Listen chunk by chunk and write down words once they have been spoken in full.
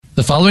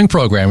The following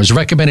program is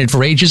recommended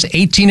for ages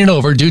 18 and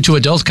over due to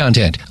adult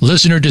content.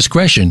 Listener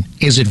discretion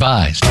is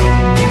advised.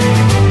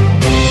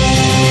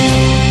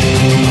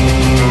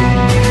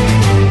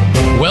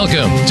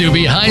 Welcome to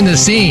Behind the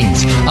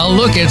Scenes, a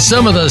look at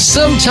some of the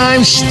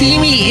sometimes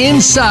steamy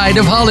inside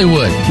of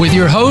Hollywood with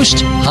your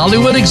host,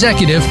 Hollywood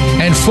executive,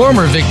 and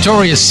former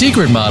Victoria's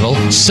Secret model,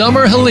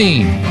 Summer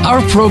Helene.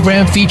 Our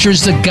program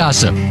features the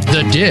gossip,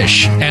 the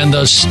dish, and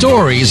the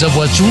stories of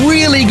what's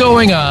really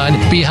going on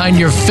behind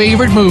your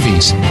favorite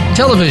movies,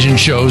 television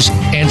shows,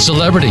 and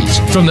celebrities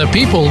from the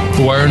people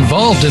who are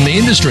involved in the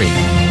industry.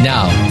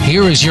 Now,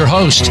 here is your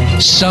host,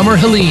 Summer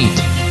Helene.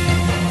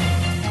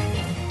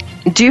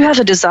 Do you have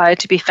a desire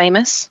to be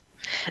famous?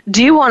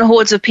 Do you want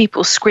hordes of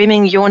people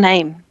screaming your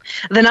name?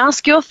 Then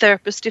ask your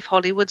therapist if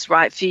Hollywood's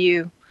right for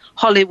you.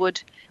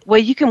 Hollywood, where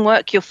you can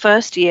work your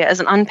first year as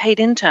an unpaid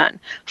intern,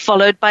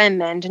 followed by a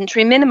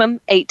mandatory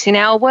minimum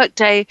 18-hour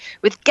workday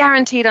with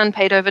guaranteed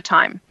unpaid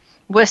overtime.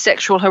 Where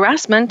sexual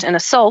harassment and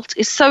assault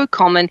is so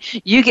common,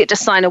 you get to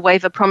sign a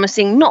waiver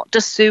promising not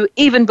to sue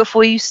even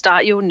before you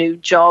start your new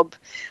job.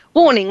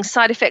 Warning,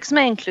 side effects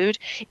may include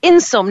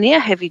insomnia,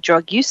 heavy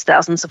drug use,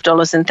 thousands of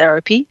dollars in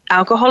therapy,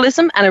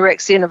 alcoholism,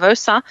 anorexia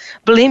nervosa,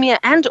 bulimia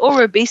and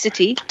or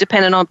obesity,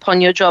 depending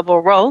upon your job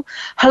or role,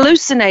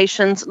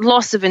 hallucinations,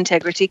 loss of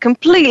integrity,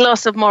 complete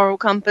loss of moral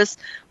compass,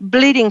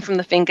 bleeding from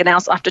the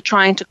fingernails after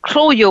trying to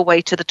claw your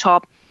way to the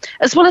top,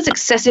 as well as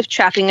excessive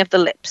chapping of the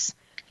lips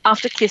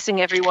after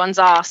kissing everyone's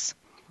ass.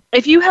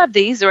 If you have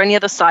these or any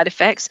other side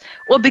effects,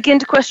 or begin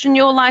to question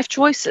your life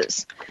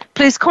choices,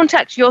 please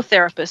contact your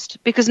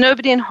therapist because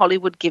nobody in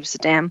Hollywood gives a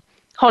damn.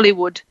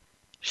 Hollywood,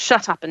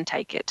 shut up and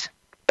take it.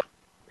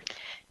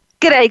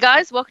 G'day,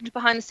 guys. Welcome to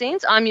Behind the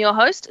Scenes. I'm your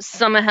host,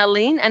 Summer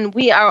Helene, and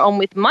we are on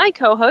with my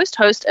co-host,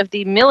 host of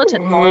the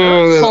Militant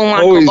Monitor, Paul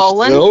Michael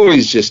Boland.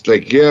 Always just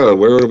like, yeah,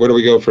 where do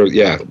we go from?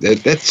 Yeah,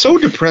 that's so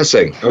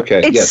depressing. Okay,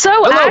 it's yes. so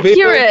Hello,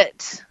 accurate.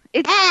 People.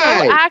 It's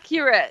so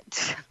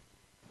accurate.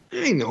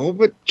 I know,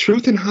 but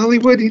truth in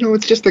Hollywood,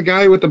 it's just a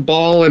guy with a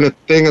ball and a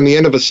thing on the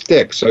end of a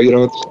stick. So,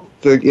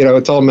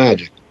 it's all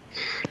magic.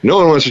 No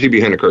one wants to see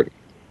behind a curtain.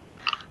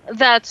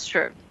 That's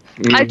true.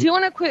 Mm-hmm. I do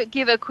want to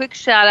give a quick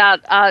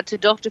shout out to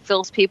Dr.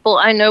 Phil's people.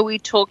 I know we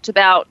talked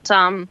about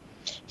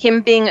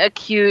him being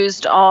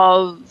accused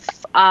of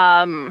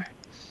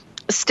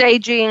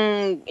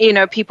staging,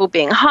 people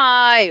being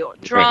high or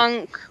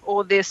drunk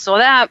or this or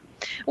that.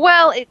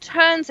 Well, it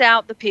turns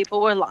out the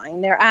people were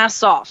lying their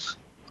ass off.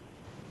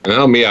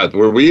 Help me out.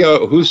 Were we?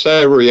 Whose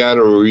side were we on,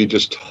 or were we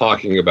just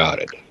talking about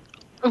it?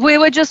 We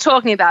were just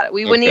talking about it.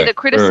 We were neither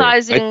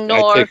criticizing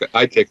nor.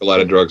 I take a lot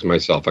of drugs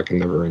myself. I can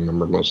never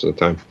remember most of the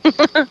time.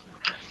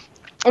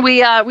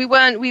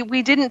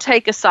 We didn't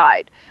take a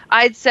side.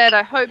 I'd said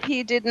I hope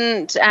he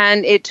didn't,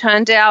 and it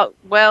turned out,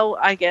 well,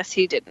 I guess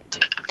he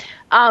didn't.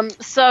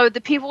 So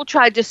the people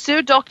tried to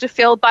sue Dr.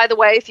 Phil. By the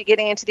way, if you're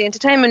getting into the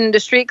entertainment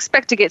industry,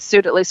 expect to get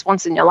sued at least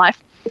once in your life.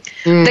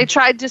 They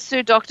tried to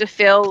sue Dr.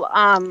 Phil,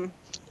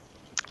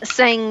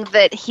 saying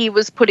that he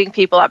was putting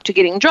people up to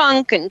getting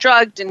drunk and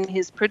drugged, and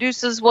his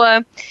producers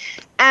were.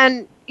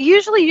 And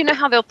usually, you know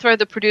how they'll throw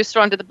the producer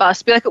under the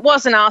bus, be like, it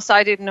wasn't us,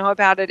 I didn't know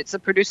about it, it's the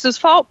producer's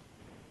fault.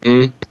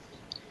 He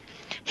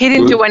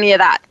didn't do any of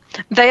that.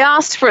 They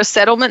asked for a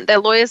settlement. Their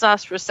lawyers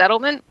asked for a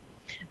settlement.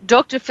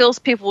 Dr. Phil's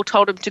people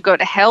told him to go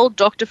to hell.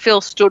 Dr.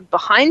 Phil stood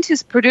behind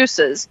his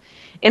producers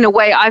in a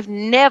way I've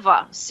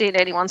never seen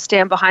anyone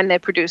stand behind their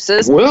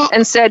producers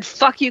and said,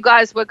 fuck you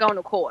guys, we're going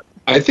to court.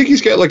 I think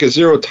he's got like a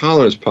zero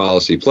tolerance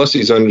policy. Plus,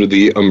 he's under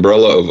the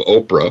umbrella of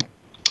Oprah,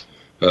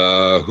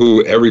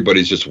 who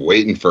everybody's just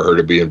waiting for her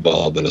to be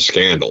involved in a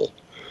scandal.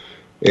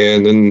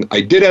 And then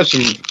I do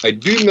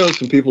know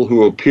some people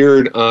who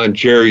appeared on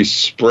Jerry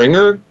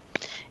Springer.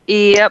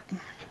 Yep.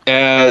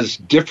 As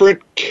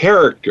different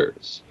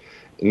characters.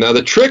 Now,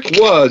 the trick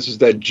is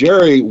that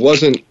Jerry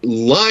wasn't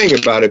lying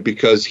about it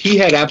because he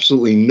had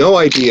absolutely no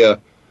idea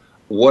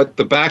what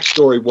the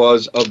backstory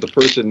was of the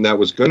person that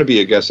was going to be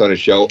a guest on his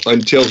show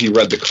until he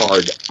read the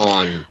card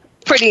on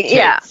tape.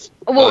 Yeah.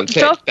 Well,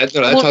 that's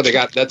how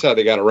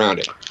they got around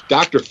it.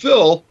 Dr.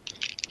 Phil,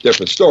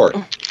 different story.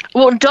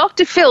 Well,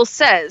 Dr. Phil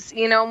says,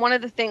 one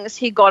of the things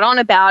he got on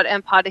about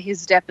and part of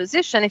his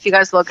deposition, if you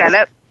guys look at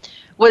it,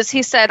 was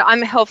he said,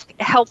 I'm a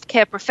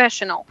healthcare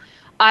professional.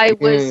 I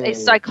was a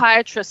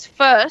psychiatrist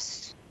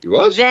first. He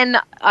was? Then,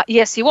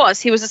 yes, he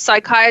was. He was a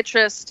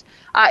psychiatrist.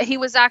 He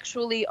was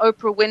actually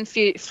Oprah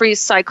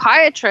Winfrey's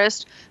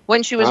psychiatrist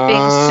when she was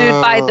being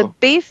sued by the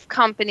beef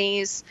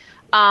companies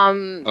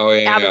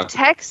out of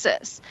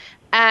Texas.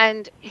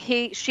 And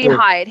she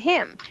hired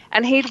him.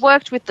 And he'd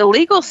worked with the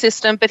legal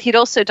system, but he'd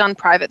also done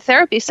private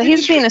therapy. So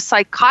he's been a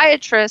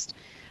psychiatrist.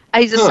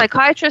 He's a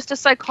psychiatrist, a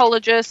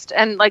psychologist,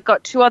 and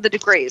got 2 other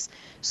degrees.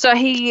 So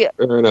fair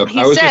enough.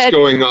 I was just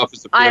going off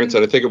his appearance,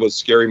 and I think it was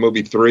Scary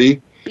Movie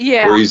 3.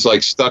 Yeah. Where he's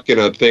stuck in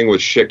a thing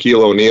with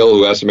Shaquille O'Neal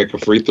who has to make a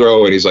free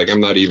throw, and he's like, I'm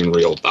not even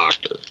real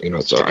doctor. I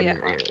don't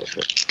know.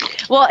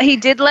 Well, he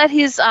did let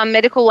his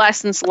medical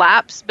license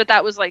lapse, but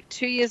that was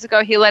 2 years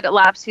ago. He let it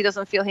lapse. He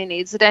doesn't feel he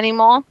needs it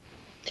anymore.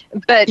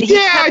 But he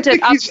kept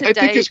it up to date.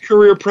 I think his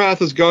career path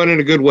has gone in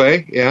a good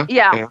way.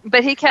 Yeah.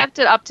 But he kept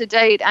it up to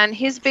date, and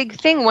his big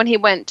thing when he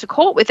went to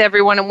court with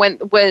everyone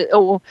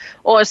and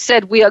or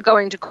said we are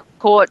going to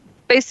court,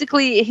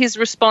 basically his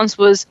response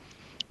was,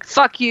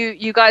 "Fuck you!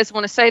 You guys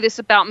want to say this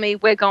about me?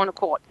 We're going to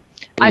court.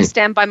 I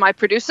stand by my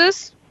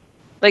producers."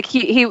 Like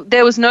he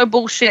there was no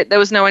bullshit. There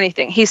was no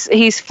anything.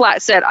 He's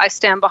flat said, "I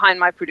stand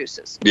behind my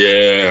producers."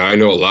 Yeah, I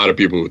know a lot of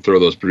people who throw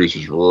those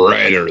producers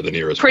right under the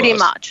nearest Pretty bus.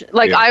 much.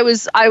 Like I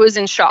was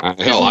in shock.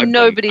 Hell, I've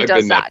nobody been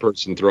does that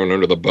person thrown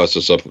under the bus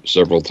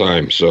several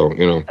times. So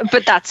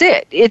But that's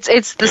it.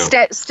 It's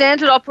the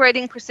standard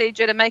operating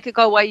procedure to make it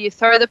go away. You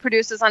throw the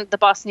producers under the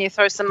bus and you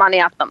throw some money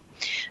at them.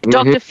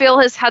 Dr. Phil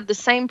has had the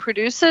same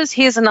producers.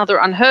 Here's another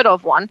unheard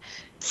of one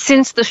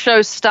since the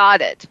show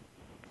started.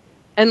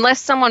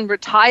 Unless someone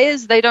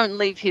retires, they don't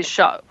leave his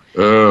show.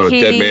 Oh,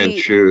 dead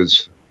man's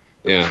shoes.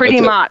 Yeah, pretty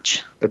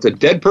much. That's a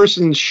dead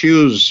person's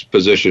shoes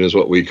position is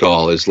what we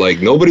call. It's like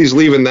nobody's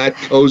leaving that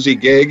cozy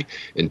gig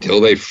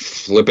until they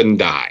flip and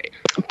die.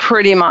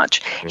 Pretty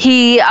much.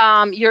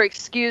 You're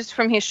excused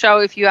from his show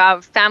if you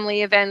have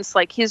family events.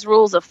 Like his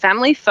rules are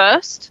family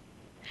first.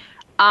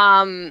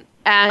 And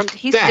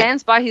he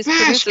stands by his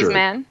producers,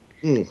 man.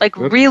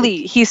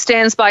 Really, he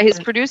stands by his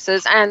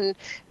producers. And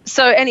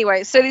so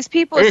anyway, so these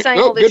people are saying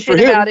all this shit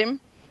about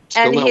him.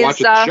 Still and not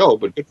watching the show,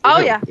 but good for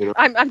him, yeah.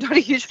 I'm not a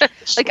huge I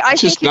think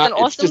he's an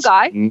awesome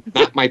guy.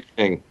 Not my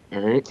thing. All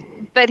right.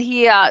 But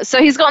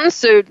so he's gotten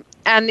sued,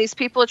 and these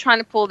people are trying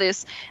to pull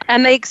this,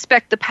 and they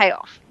expect the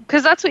payoff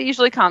because that's what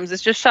usually comes.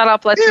 It's just shut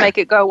up, let's make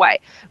it go away.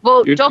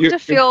 Well, Dr.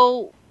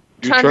 Phil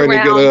turned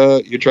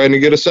around. You're trying to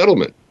get a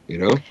settlement,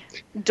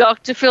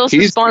 Dr. Phil's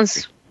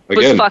response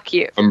was "fuck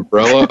you."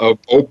 Umbrella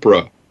of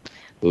Oprah.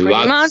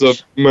 Lots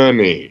of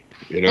money,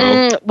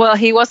 well,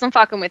 he wasn't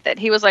fucking with it.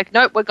 He was like,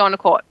 "Nope, we're going to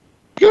court."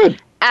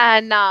 Good.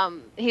 And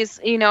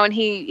and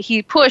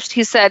he pushed.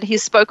 He said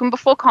he's spoken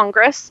before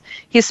Congress.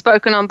 He's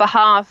spoken on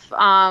behalf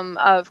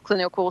of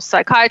clinical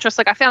psychiatrists.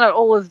 Like I found out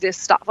all of this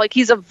stuff. Like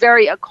he's a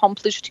very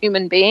accomplished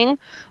human being.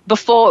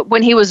 Before,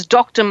 when he was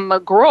Dr.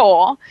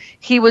 McGraw,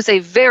 he was a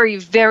very,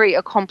 very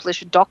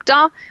accomplished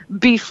doctor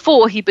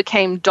before he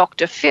became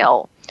Dr.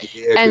 Phil.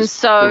 Yeah, and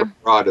so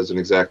McGraw doesn't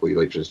exactly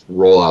like just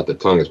roll out the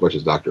tongue as much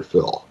as Dr.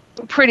 Phil.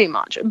 Pretty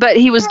much. But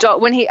he was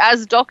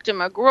as Dr.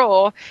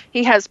 McGraw,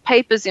 he has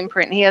papers in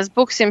print, he has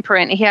books in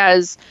print, he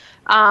has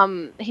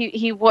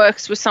he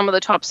works with some of the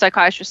top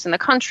psychiatrists in the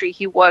country.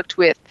 He worked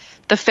with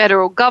the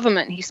federal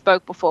government. He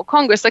spoke before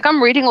Congress. Like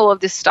I'm reading all of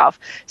this stuff.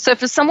 So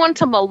for someone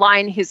to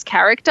malign his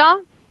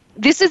character,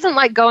 this isn't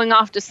like going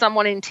after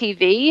someone in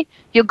TV.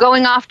 You're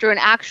going after an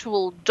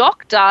actual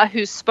doctor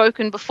who's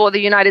spoken before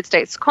the United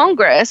States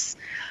Congress.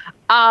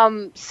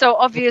 So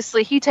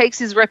obviously he takes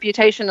his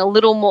reputation a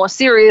little more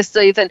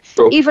seriously than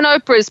even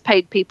Oprah's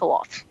paid people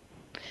off.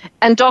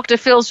 And Dr.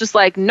 Phil's just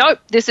like, nope,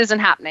 this isn't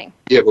happening.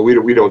 Yeah, but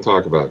we don't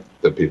talk about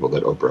the people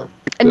that Oprah.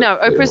 No,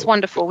 Oprah's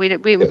wonderful.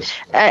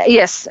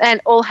 Yes, and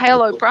all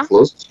hail Oprah.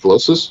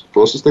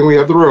 Closest thing we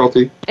have to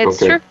royalty. It's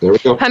true. There we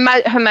go.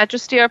 Her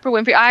Majesty Oprah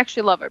Winfrey. I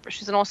actually love Oprah.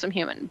 She's an awesome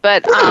human.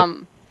 But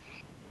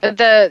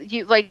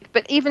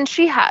but even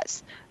she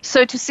has.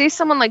 So to see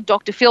someone like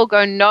Dr. Phil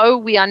go, no,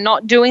 we are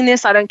not doing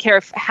this. I don't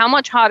care how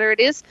much harder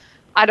it is.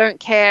 I don't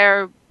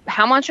care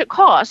how much it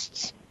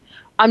costs.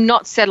 I'm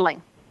not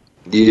settling.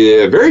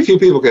 Yeah, very few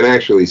people can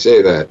actually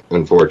say that,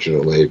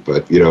 unfortunately.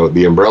 But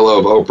the umbrella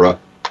of Oprah.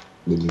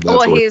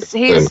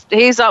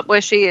 He's up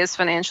where she is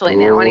financially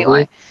now,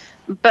 anyway.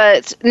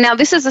 But now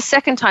this is the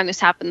second time this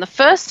happened. The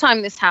first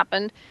time this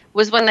happened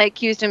was when they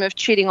accused him of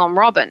cheating on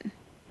Robin.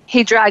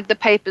 He dragged the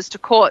papers to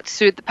court,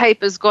 sued the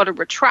papers, got a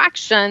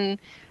retraction,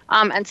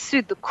 and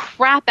sued the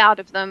crap out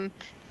of them.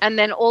 And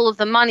then all of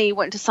the money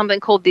went to something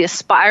called the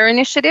Aspire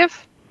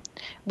Initiative,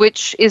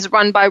 which is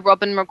run by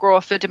Robin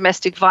McGraw for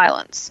domestic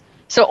violence.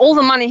 So all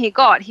the money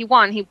he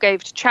won, he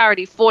gave to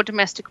charity for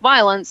domestic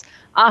violence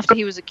after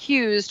he was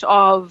accused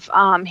of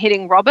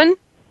hitting Robin.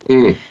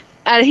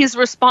 And his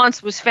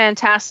response was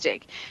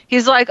fantastic.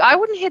 He's like, I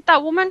wouldn't hit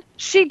that woman.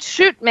 She'd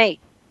shoot me.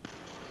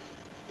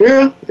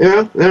 Yeah,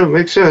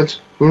 makes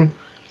sense.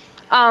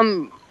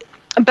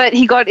 But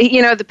he got,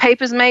 the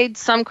papers made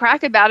some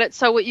crack about it.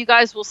 So what you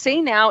guys will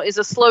see now is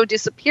a slow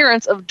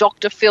disappearance of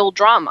Dr. Phil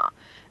drama,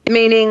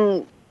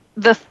 meaning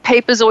the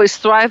papers always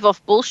thrive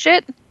off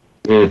bullshit.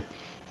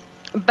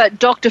 But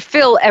Dr.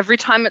 Phil, every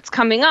time it's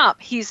coming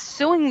up, he's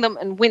suing them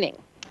and winning.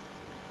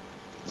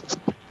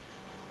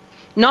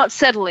 Not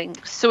settling,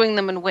 suing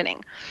them and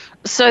winning.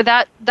 So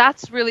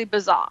that's really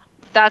bizarre.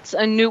 That's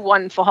a new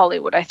one for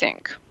Hollywood, I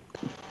think.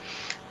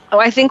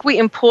 I think we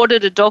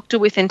imported a doctor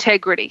with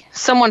integrity.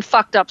 Someone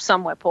fucked up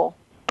somewhere, Paul.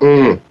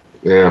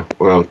 Yeah,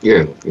 well,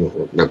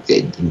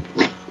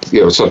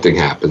 something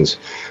happens.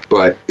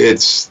 But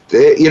it's,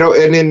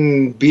 and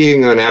in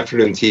being on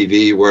afternoon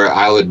TV, where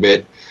I'll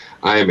admit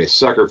I am a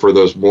sucker for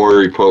those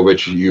Maury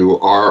Povich, you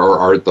are or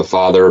aren't the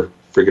father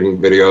freaking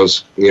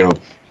videos,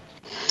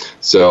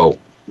 So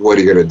what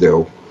are you going to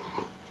do?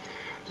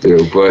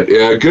 But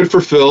good for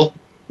Phil.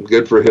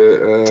 Good for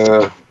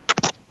him.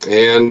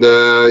 And,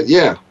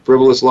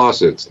 frivolous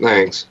lawsuits.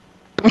 Thanks.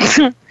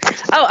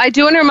 Oh, I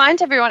do want to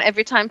remind everyone,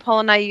 every time Paul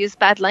and I use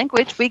bad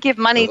language, we give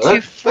money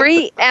to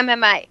Free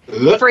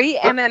MMA. Free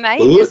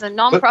MMA is a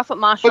non-profit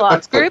martial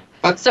arts group,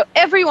 so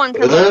everyone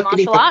can learn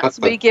martial arts.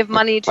 We give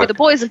money to the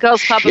Boys and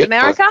Girls Club of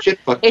America.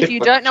 If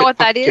you don't know what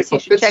that is, you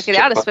should check it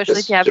out, especially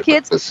if you have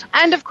kids.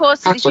 And, of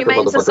course, the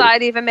Humane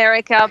Society of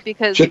America,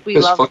 because we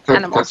love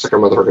animals.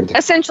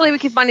 Essentially, we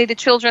give money to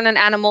children and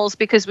animals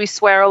because we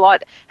swear a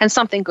lot, and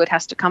something good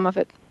has to come of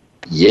it.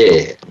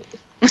 Yeah.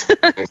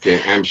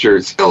 Okay, I'm sure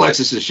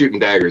Alexis is shooting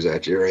daggers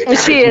at you right now.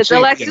 She is.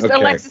 Alexis is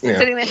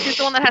sitting there. She's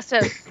the one that has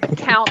to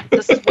count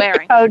the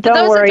swearing. Oh,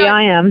 don't worry,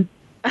 I am.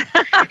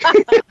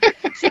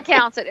 She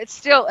counts it. It's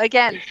still,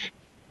 again,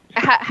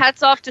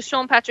 hats off to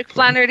Sean Patrick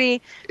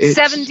Flaherty.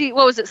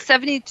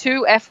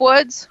 72 F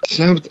words?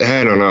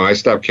 I don't know. I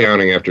stopped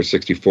counting after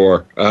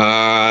 64.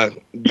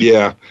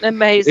 Yeah.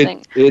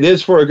 Amazing. It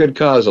is for a good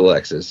cause,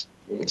 Alexis.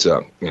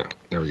 So, yeah,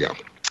 there we go.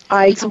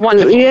 I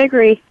completely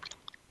agree.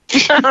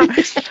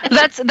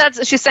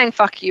 That's she's saying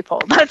fuck you,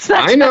 Paul. That's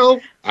I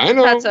know.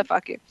 That's a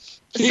fuck you.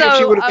 See, if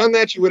she would have done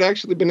that, she would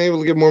actually been able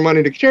to give more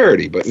money to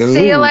charity. But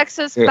see,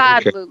 Alexis,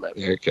 bad okay. Lulu.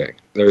 Okay,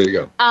 there you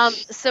go.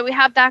 So we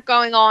have that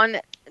going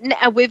on.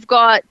 We've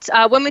got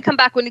when we come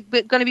back, we're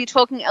going to be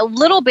talking a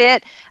little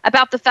bit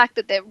about the fact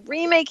that they're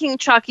remaking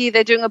Chucky.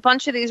 They're doing a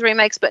bunch of these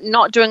remakes, but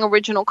not doing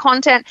original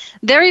content.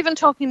 They're even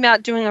talking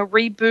about doing a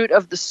reboot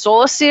of the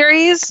Saw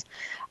series,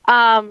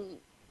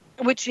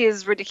 which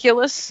is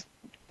ridiculous.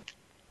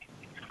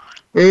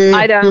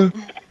 I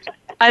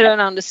don't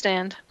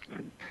understand.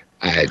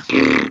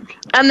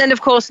 And then, of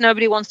course,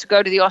 nobody wants to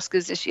go to the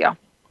Oscars this year.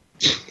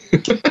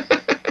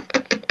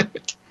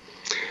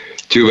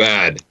 Too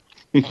bad.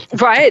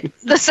 Right?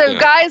 So,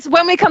 guys,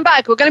 when we come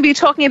back, we're going to be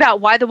talking about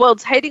why the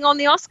world's hating on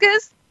the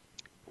Oscars,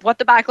 what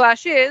the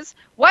backlash is,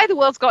 why the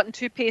world's gotten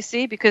too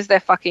PC because they're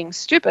fucking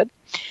stupid,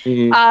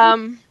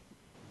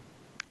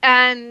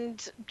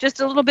 and just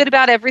a little bit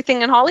about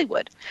everything in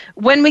Hollywood.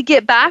 When we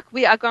get back,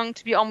 we are going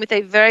to be on with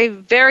a very,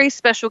 very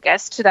special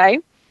guest today.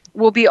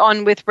 We'll be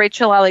on with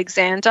Rachel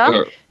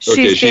Alexander.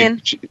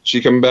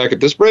 She coming back at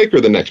this break or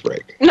the next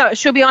break? No,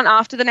 she'll be on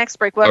after the next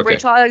break. We'll have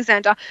Rachel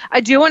Alexander. I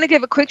do want to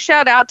give a quick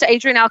shout out to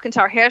Adrian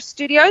Alcantar Hair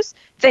Studios.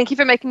 Thank you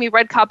for making me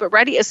red carpet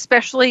ready,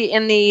 especially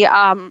in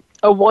the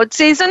award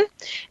season.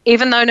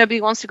 Even though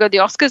nobody wants to go to the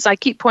Oscars, I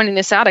keep pointing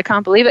this out. I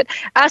can't believe it.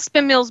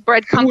 Aspen Mills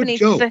Bread Company.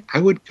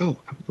 I would go.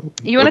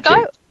 You want to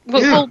go?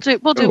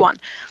 We'll do one.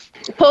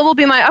 Paul will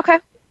be my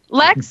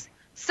Lex.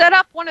 Set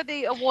up one of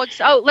the awards.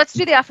 Oh, let's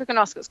do the African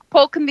Oscars.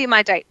 Paul can be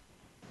my date.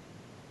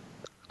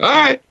 All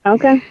right.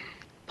 Okay.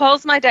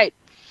 Paul's my date.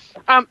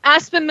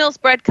 Aspen Mills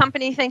Bread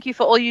Company, thank you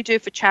for all you do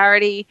for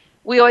charity.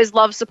 We always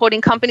love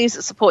supporting companies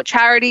that support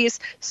charities.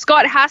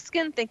 Scott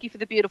Haskin, thank you for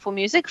the beautiful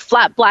music.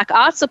 Flat Black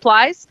Art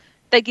Supplies.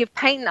 They give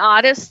paint and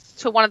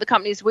artists to one of the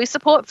companies we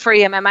support,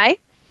 Free MMA.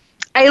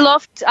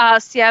 Aloft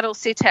Seattle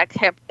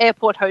SeaTac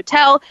Airport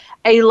Hotel.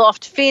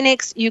 Aloft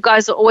Phoenix. You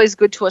guys are always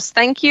good to us.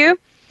 Thank you.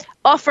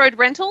 Off-Road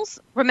Rentals.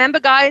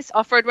 Remember, guys,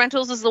 Off-Road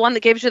Rentals is the one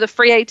that gives you the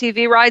free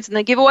ATV rides and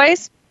the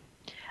giveaways.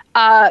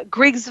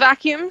 Griggs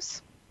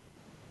Vacuums.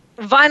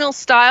 Vinyl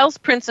Styles,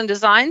 Prints and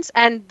Designs.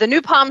 And the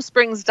New Palm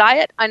Springs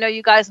Diet. I know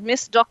you guys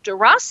miss Dr.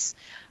 Russ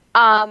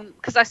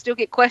because I still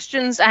get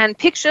questions and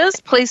pictures.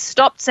 Please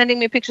stop sending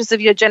me pictures of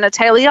your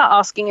genitalia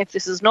asking if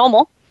this is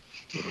normal.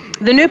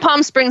 The New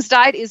Palm Springs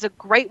Diet is a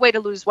great way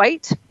to lose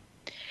weight.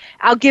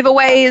 Our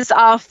giveaways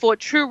are for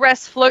True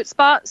Rest Float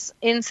Spas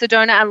in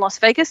Sedona and Las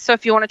Vegas. So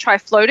if you want to try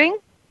floating,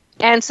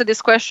 answer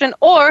this question,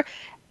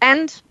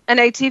 and an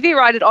ATV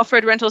ride at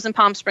Off-Road Rentals in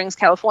Palm Springs,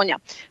 California.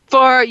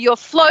 For your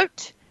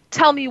float,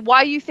 tell me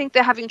why you think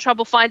they're having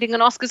trouble finding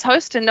an Oscars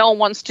host and no one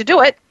wants to do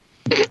it.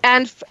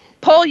 And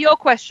Paul, your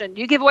question.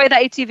 You give away the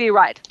ATV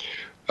ride.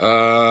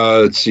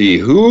 Let's see.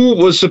 Who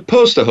was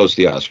supposed to host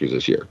the Oscars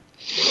this year?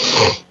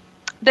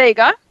 There you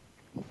go.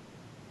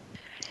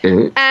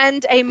 Mm-hmm.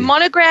 And a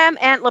monogram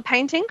antler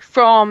painting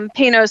from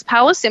Pino's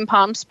Palace in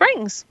Palm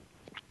Springs.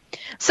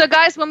 So,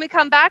 guys, when we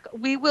come back,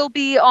 we will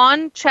be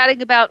on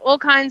chatting about all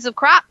kinds of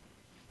crap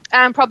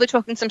and probably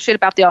talking some shit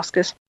about the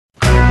Oscars.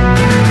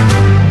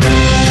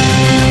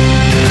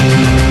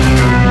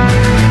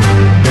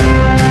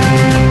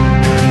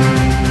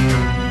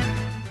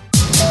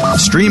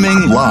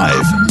 Streaming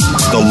live,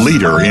 the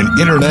leader in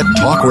Internet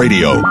talk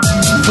radio,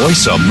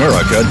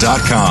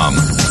 VoiceAmerica.com.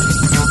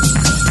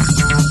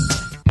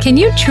 Can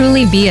you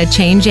truly be a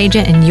change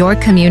agent in your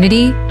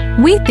community?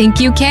 We think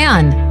you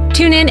can.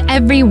 Tune in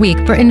every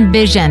week for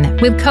Envision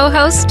with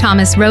co-hosts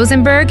Thomas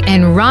Rosenberg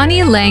and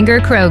Ronnie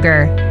Langer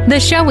Kroger. The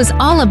show is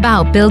all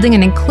about building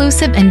an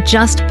inclusive and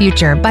just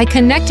future by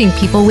connecting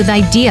people with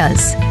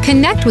ideas.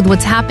 Connect with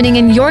what's happening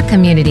in your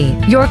community,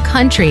 your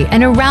country,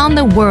 and around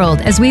the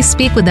world as we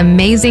speak with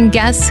amazing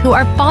guests who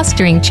are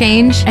fostering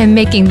change and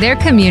making their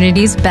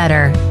communities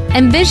better.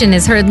 Envision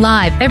is heard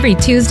live every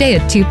Tuesday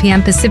at 2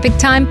 p.m. Pacific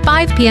Time,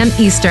 5 p.m.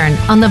 Eastern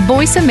on the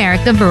Voice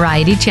America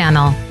Variety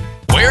Channel.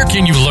 Where Where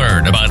can you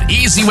learn about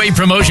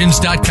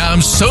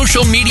EasyWayPromotions.com's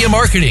social media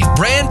marketing,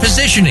 brand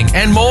positioning,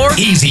 and more?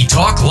 Easy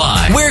Talk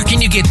Live. Where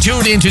can you get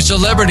tuned into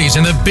celebrities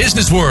in the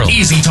business world?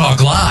 Easy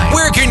Talk Live.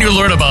 Where can you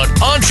learn about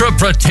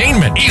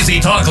entrepreneur-tainment? Easy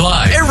Talk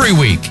Live. Every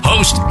week,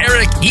 host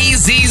Eric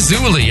E.Z.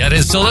 Zuli and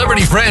his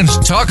celebrity friends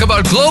talk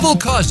about global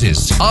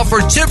causes, offer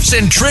tips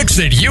and tricks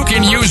that you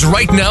can use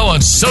right now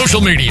on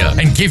social media,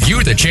 and give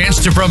you the chance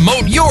to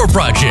promote your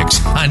projects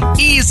on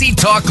Easy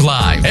Talk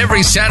Live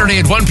every Saturday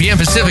at 1 p.m.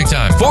 Pacific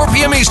Time, 4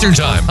 p.m. Eastern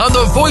Time on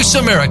the Voice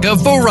America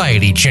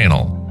Variety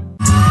Channel.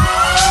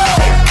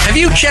 Have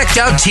you checked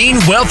out Teen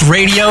Wealth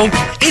Radio?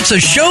 It's a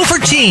show for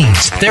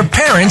teens, their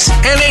parents,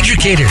 and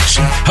educators.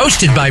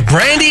 Hosted by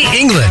Brandy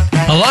England.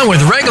 Along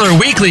with regular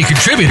weekly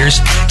contributors,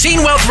 Teen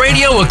Wealth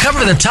Radio will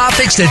cover the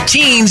topics that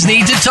teens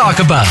need to talk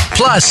about.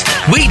 Plus,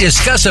 we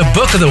discuss a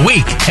book of the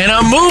week and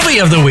a movie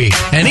of the week.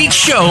 And each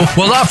show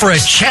will offer a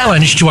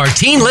challenge to our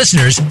teen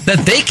listeners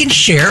that they can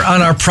share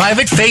on our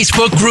private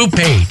Facebook group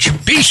page.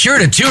 Be sure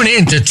to tune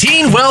in to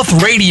Teen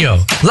Wealth Radio,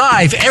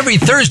 live every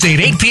Thursday at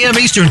 8 p.m.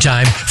 Eastern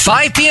Time,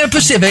 5 p.m.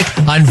 Pacific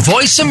on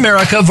Voice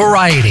America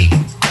Variety.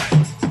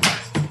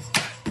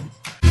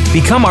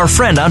 Become our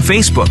friend on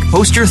Facebook.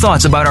 Post your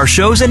thoughts about our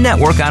shows and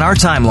network on our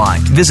timeline.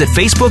 Visit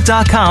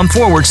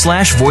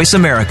Facebook.com/Voice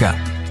America.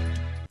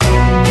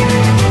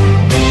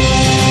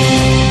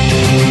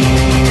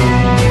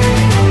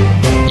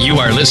 You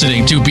are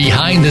listening to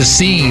Behind the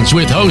Scenes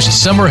with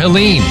host Summer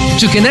Helene.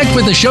 To connect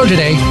with the show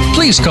today,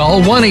 please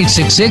call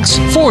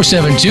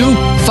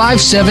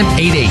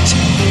 1-866-472-5788.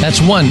 That's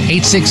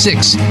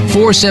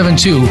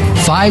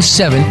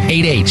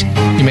 1-866-472-5788.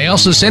 You may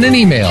also send an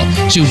email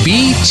to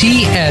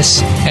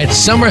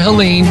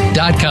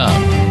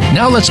bts@summerhelene.com.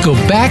 Now let's go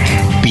back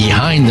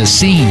behind the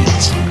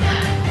scenes.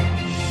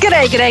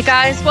 G'day,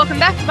 guys. Welcome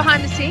back to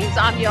Behind the Scenes.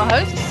 I'm your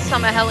host,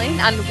 Summer Helene,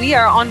 and we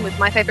are on with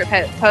my favorite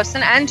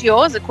person and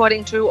yours,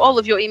 according to all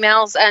of your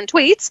emails and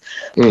tweets,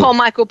 Paul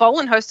Michael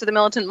Boland, host of The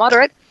Militant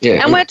Moderate.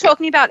 Yeah. And we're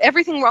talking about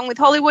everything wrong with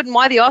Hollywood and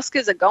why the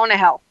Oscars are going to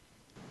hell.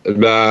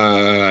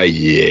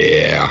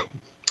 Yeah.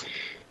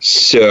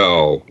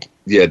 So,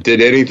 yeah,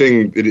 did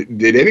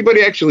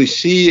anybody actually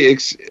see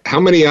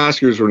how many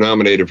Oscars were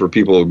nominated for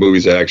people of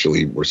movies that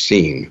actually were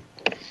seen?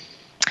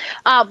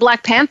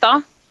 Black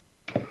Panther.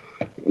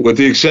 With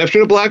the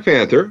exception of Black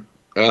Panther,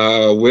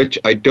 which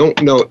I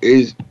don't know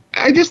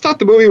I just thought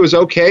the movie was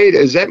okay.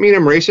 Does that mean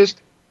I'm racist?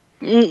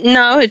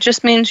 No, it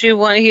just means you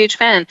weren't a huge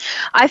fan.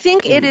 I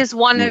think it is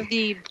one of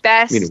the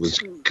best. It was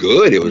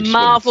good. It was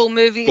Marvel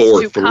movies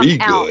to come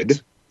out.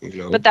 Good, you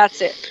know? But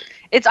that's it.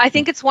 I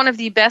think it's one of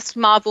the best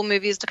Marvel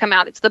movies to come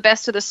out. It's the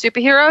best of the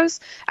superheroes.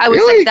 I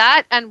would say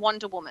that and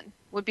Wonder Woman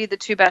would be the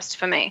two best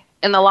for me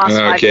in the last 5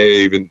 years.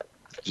 Okay, even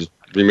just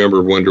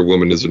remember Wonder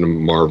Woman isn't a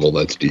Marvel.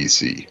 That's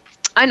DC.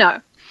 I know.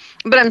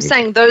 But I'm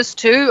saying those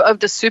two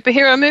of the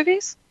superhero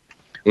movies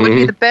would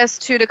be the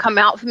best two to come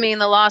out for me in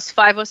the last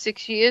 5 or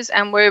 6 years,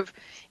 and we've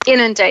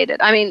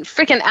inundated. I mean,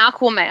 freaking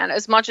Aquaman,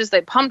 as much as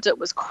they pumped it,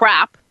 was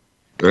crap.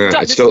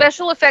 The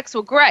special effects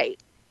were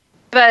great,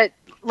 but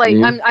like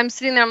I'm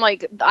sitting there, I'm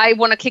like, I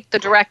want to kick the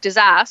director's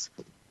ass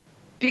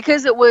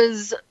because it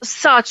was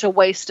such a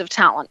waste of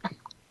talent.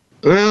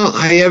 Well,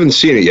 I haven't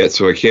seen it yet,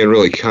 so I can't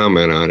really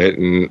comment on it.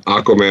 And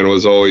Aquaman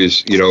was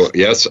always,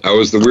 yes, I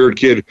was the weird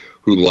kid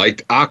who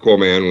liked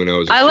Aquaman when I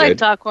was a kid. I liked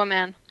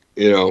Aquaman.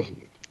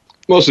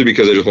 Mostly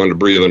because I just wanted to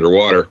breathe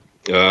underwater.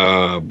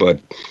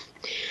 But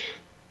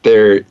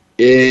there,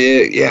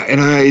 and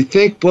I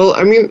think,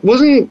 I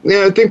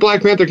think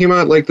Black Panther came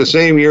out like the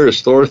same year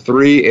as Thor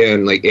 3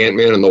 and like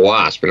Ant-Man and the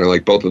Wasp, and I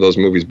like both of those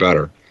movies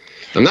better.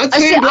 I'm not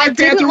saying Black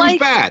Panther was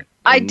bad.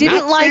 I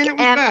didn't like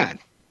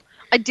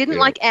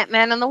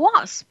Ant-Man and the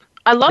Wasp.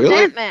 I loved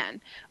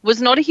Ant-Man.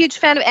 Was not a huge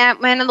fan of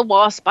Ant-Man and the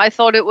Wasp. I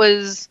thought it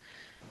was...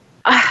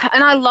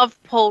 and I love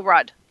Paul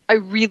Rudd. I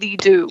really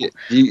do.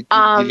 You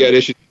got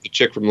issues with the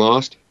chick from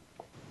Lost?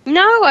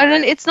 No, I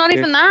don't. It's not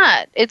even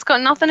that. It's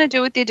got nothing to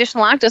do with the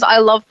additional actors. I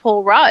love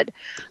Paul Rudd.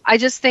 I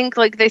just think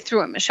like they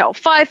threw in Michelle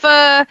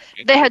Pfeiffer.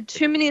 They had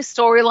too many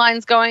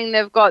storylines going.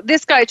 They've got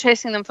this guy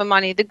chasing them for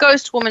money, the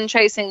ghost woman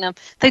chasing them.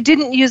 They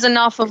didn't use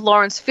enough of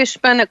Lawrence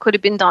Fishburne. It could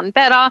have been done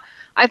better.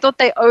 I thought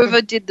they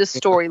overdid the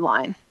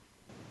storyline.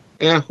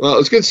 Yeah, well,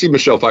 it's good to see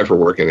Michelle Pfeiffer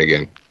working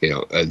again.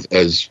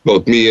 As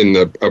both me and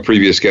a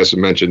previous guest have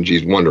mentioned,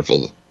 she's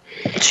wonderful.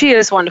 She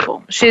is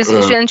wonderful. She's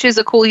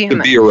a cool human.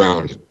 To be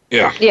around.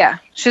 Yeah. Yeah,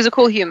 she's a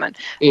cool human.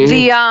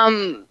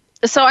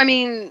 So I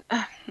mean,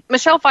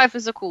 Michelle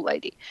Pfeiffer's a cool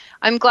lady.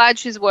 I'm glad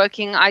she's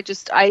working. I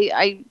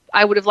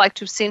would have liked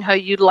to have seen her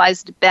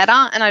utilized better,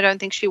 and I don't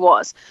think she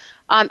was.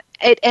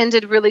 It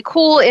ended really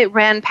cool. It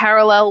ran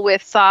parallel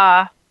with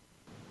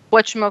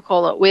with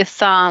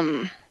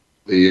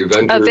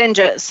the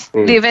Avengers.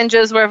 The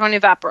Avengers, where everyone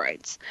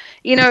evaporates.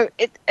 But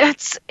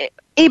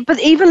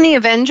even the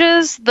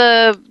Avengers,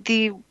 the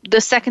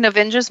second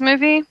Avengers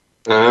movie,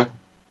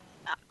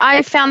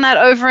 I found that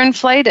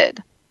overinflated.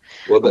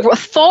 Well,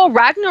 Thor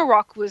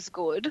Ragnarok was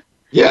good.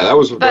 Yeah, that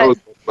was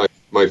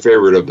my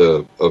favorite of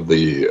the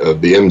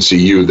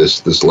MCU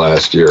this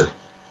last year.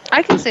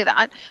 I can see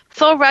that.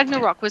 Thor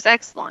Ragnarok was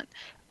excellent.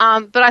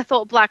 But I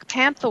thought Black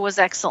Panther was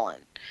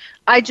excellent.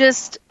 I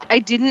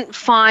didn't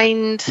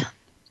find...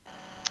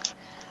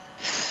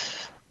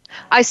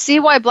 I see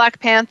why Black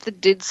Panther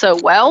did so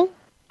well.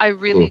 I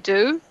really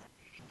do.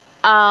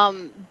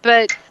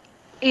 But,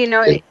 you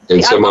know...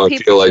 And somehow I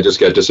feel I just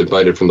got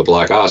disinvited from the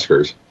Black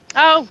Oscars.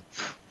 Oh,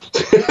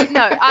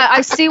 no,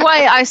 I see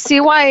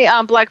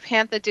why Black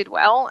Panther did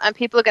well, and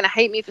people are going to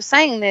hate me for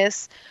saying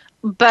this,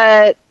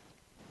 but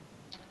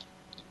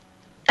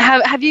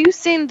have you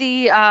seen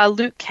the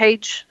Luke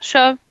Cage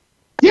show?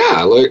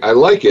 Yeah, I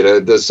like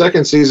it. The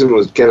second season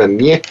was kind of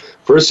meh.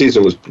 First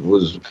season was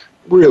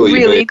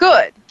really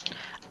good.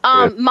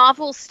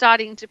 Marvel's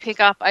starting to pick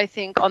up, I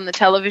think, on the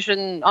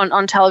television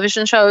on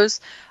television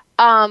shows.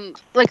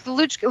 Like the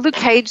Luke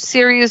Cage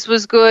series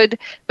was good,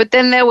 but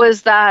then there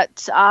was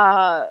that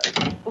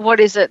what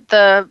is it?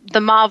 The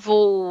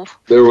Marvel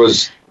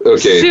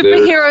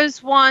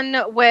superheroes one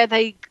where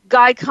the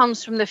guy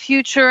comes from the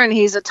future and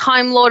he's a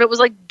Time Lord. It was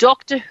like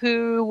Doctor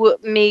Who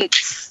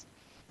meets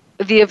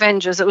the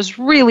Avengers. It was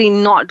really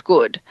not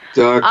good.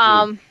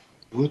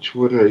 Which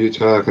one are you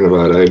talking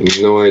about? I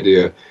have no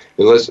idea.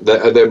 Unless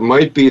that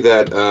might be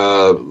that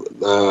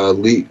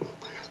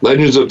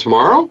Legends of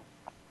Tomorrow.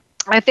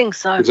 I think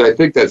so. Because I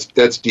think that's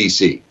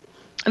DC.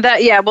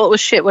 Well, it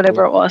was shit,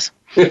 whatever it was.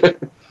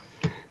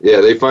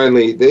 Yeah,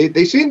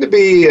 they seem to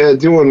be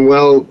doing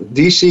well.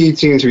 DC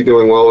seems to be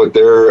doing well with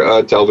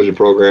their television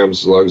programs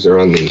as long as they're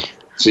on the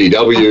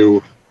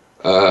CW.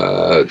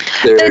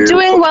 They're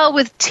doing well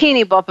with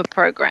teeny bopper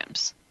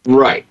programs.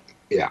 Right,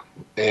 yeah.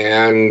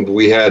 And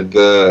we had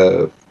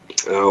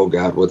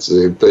what's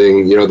the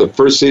thing? You know, the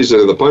first season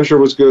of The Punisher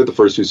was good. The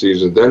first two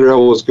seasons of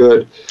Daredevil was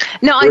good.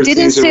 No, I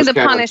didn't see The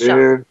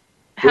Punisher.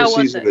 First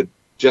season of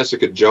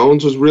Jessica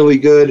Jones was really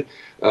good.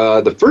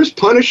 The first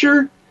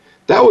Punisher,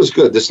 that was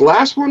good. This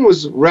last one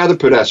was rather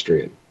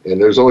pedestrian, and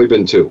there's only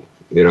been two,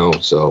 you know,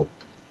 so.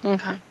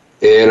 Okay.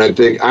 And I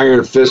think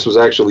Iron Fist was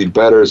actually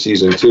better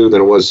season 2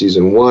 than it was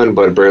season 1,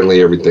 but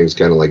apparently everything's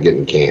kind of like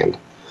getting canned.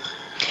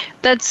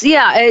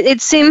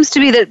 It seems to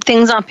be that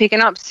things aren't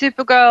picking up.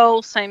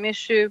 Supergirl, same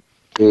issue.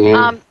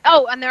 Mm-hmm.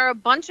 And there are a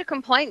bunch of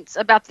complaints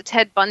about the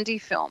Ted Bundy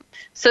film.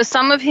 So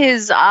some of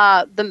his,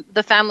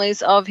 the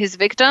families of his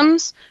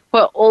victims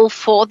were all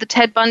for the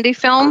Ted Bundy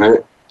film,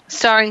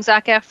 starring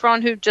Zac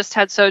Efron, who just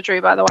had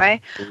surgery, by the way.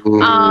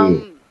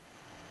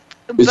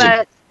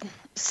 But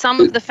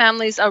some of the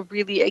families are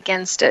really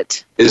against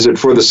it. Is it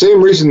for the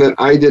same reason that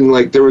I didn't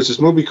like? There was this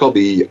movie called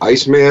The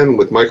Iceman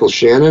with Michael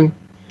Shannon.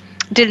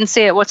 Didn't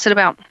see it. What's it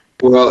about?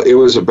 Well, it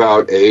was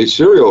about a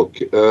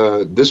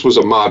this was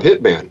a mob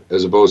hitman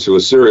as opposed to a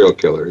serial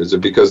killer. Is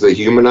it because they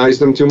humanized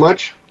them too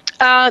much?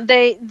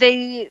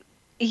 They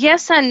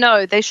yes and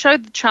no. They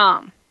showed the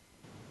charm.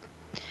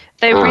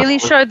 They really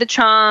showed the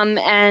charm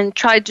and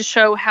tried to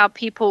show how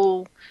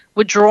people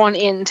were drawn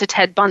into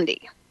Ted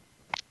Bundy.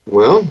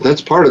 Well,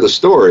 that's part of the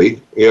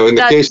story. You know, in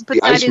the case of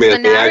the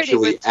Iceman, they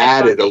actually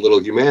added a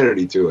little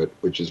humanity to it,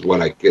 which is what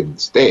I can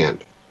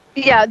stand.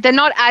 Yeah, they're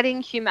not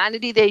adding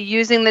humanity. They're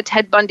using the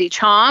Ted Bundy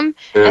charm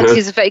and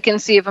his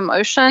vacancy of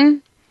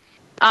emotion.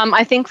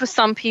 I think for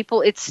some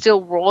people it's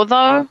still raw,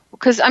 though,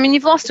 because, I mean,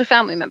 you've lost a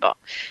family member.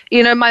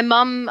 You know, my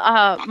mum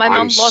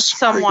lost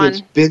someone. It's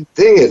a big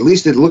thing. At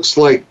least it looks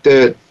like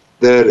that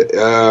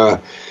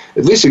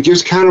at least it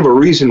gives kind of a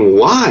reason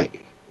why.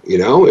 You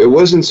know, it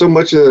wasn't so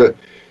much there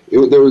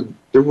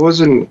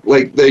wasn't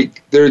like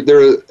there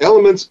are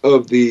elements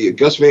of the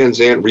Gus Van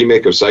Sant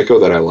remake of Psycho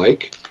that I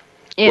like.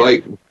 Yeah.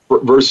 Like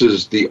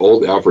versus the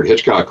old Alfred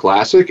Hitchcock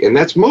classic, and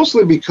that's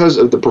mostly because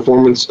of the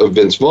performance of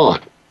Vince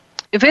Vaughn.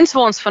 Vince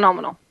Vaughn's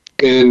phenomenal.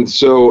 And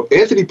so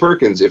Anthony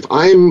Perkins, if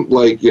I'm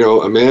like, you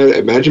know,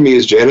 imagine me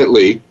as Janet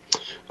Leigh,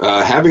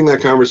 having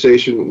that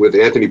conversation with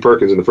Anthony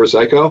Perkins in the first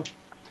Psycho,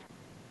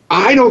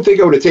 I don't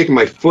think I would have taken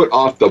my foot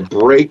off the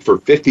brake for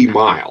 50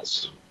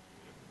 miles.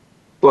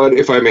 But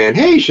if I'm Anne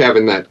Heche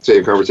having that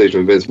same conversation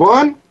with Vince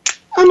Vaughn,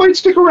 I might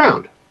stick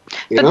around.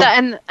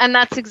 And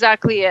that's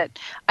exactly it.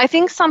 I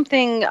think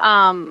something,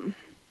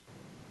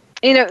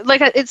 you know,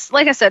 like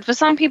I said, for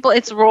some people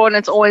it's raw and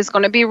it's always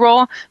going to be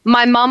raw.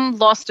 My mum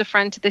lost a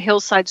friend to the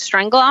Hillside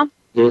Strangler,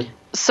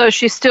 so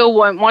she still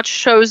won't watch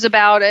shows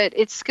about it.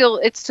 It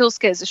still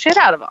scares the shit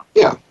out of her.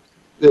 Yeah,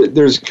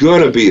 there's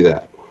going to be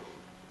that.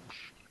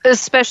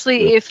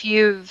 Especially if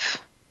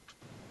you've...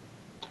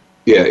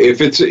 Yeah, if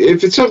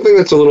it's something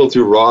that's a little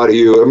too raw to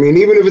you, I mean,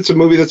 even if it's a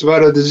movie that's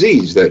about a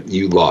disease that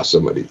you lost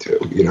somebody to,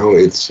 you know,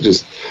 it's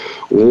just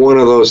one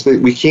of those things.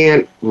 We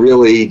can't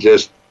really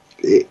just...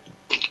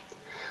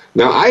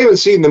 Now, I haven't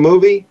seen the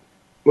movie,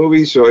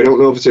 so I don't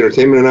know if it's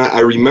entertainment or not.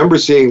 I remember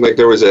seeing, like,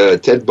 there was a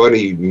Ted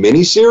Bundy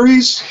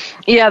miniseries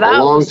a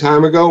long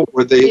time ago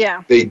where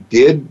they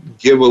did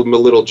give him a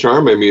little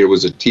charm. I mean, it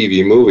was a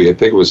TV movie. I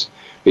think it was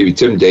maybe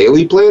Tim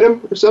Daly played him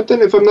or something,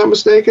 if I'm not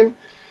mistaken.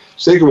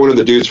 Think of one of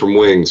the dudes from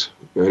Wings.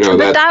 I know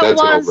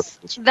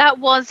that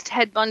was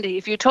Ted Bundy.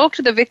 If you talk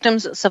to the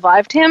victims that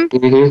survived him,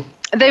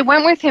 They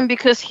went with him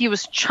because he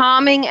was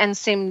charming and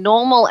seemed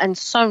normal and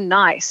so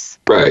nice.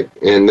 Right,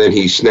 and then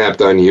he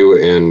snapped on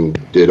you and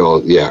did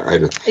all. Yeah, I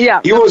know.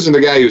 Yeah. He wasn't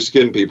the guy who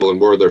skinned people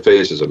and wore their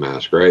face as a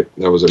mask, right?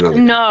 That was another.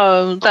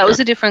 No, that was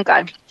a different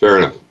guy. Fair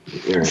enough.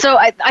 Yeah. So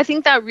I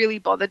think that really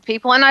bothered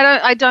people, and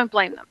I don't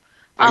blame them.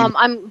 I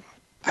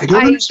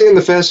don't understand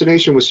the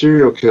fascination with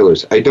serial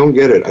killers. I don't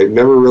get it. I've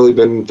never really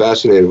been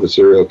fascinated with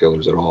serial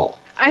killers at all.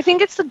 I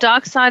think it's the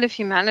dark side of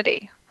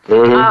humanity.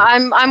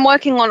 Mm-hmm. I'm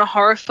working on a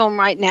horror film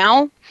right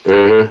now,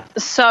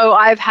 so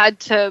I've had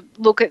to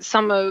look at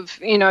some of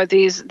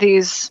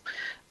these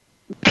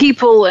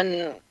people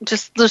and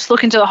just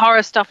look into the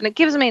horror stuff, and it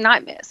gives me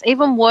nightmares.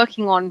 Even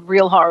working on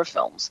real horror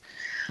films,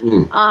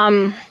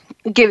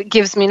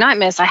 gives me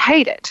nightmares. I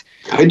hate it.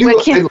 I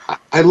do.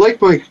 I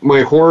like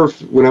my horror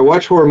when I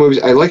watch horror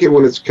movies. I like it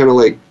when it's kind of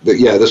like,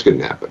 this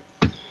couldn't happen.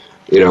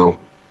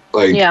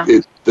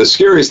 The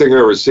scariest thing I've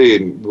ever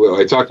seen. Well,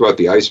 I talked about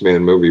the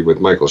Iceman movie with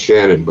Michael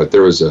Shannon, but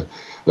there was a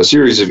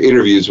series of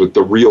interviews with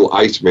the real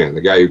Iceman, the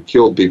guy who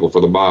killed people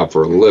for the mob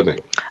for a living.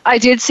 I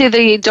did see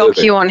the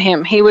docu on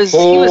him. He was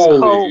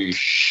cold. Holy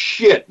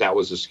shit! That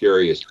was the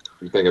scariest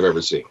thing I've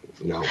ever seen.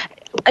 Now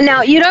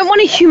you don't want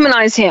to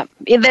humanize him.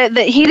 He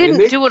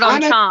didn't do it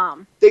on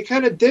charm. They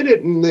kind of did it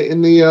in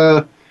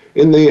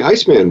the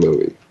Iceman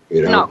movie.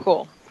 Not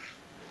cool.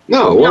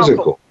 No, it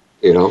wasn't cool.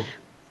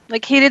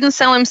 Like, he didn't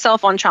sell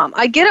himself on charm.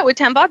 I get it with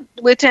Ted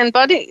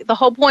Bundy. The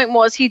whole point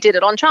was he did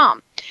it on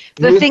charm.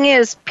 The thing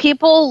is,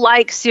 people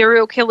like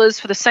serial killers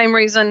for the same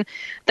reason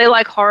they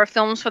like horror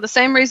films, for the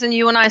same reason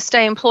you and I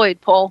stay employed,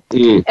 Paul.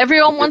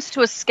 Everyone wants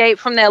to escape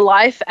from their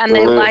life, and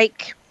they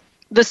like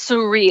the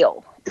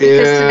surreal.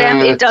 Because to them,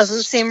 it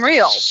doesn't seem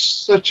real.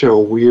 Such a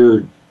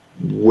weird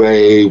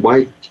way.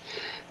 Why?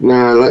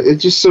 Nah,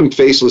 it's just some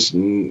faceless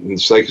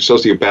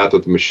sociopath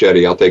with a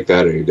machete. I'll take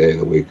that any day of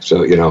the week.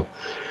 So,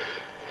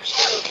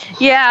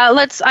 Yeah,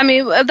 that's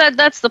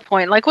the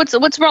point. Like,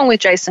 what's wrong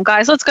with Jason,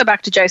 guys? Let's go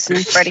back to Jason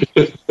and Freddy.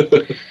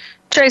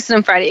 Jason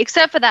and Freddy,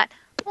 except for that.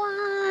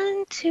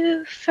 1,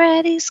 2,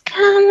 Freddy's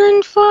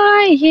coming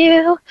for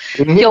you.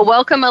 You're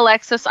welcome,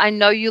 Alexis. I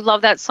know you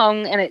love that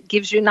song, and it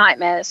gives you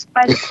nightmares.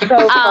 I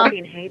so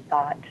fucking hate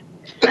that.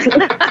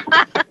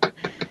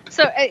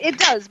 So it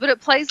does, but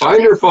it plays.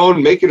 Find her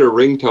phone, make it a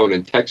ringtone,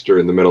 and text her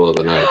in the middle of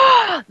the night.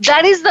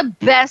 That is the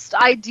best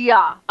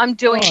idea. I'm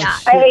doing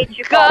that. I hate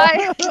you,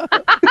 guys.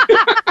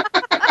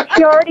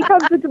 She already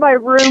comes into my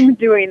room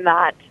doing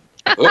that.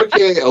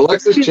 Okay,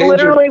 Alexis, She's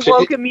literally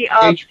woken me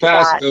up. Change your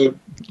passcode.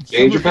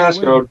 Change your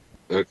passcode.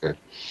 Okay.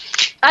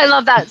 I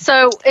love that.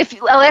 So if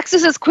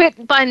Alexis has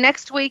quit by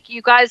next week,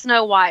 you guys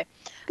know why.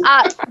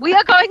 We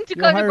are going to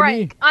go to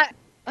break.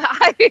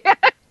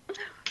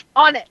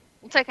 On it.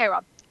 We'll take care,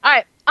 Rob. All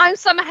right. I'm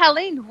Summer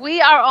Helene. We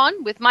are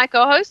on with my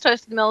co-host,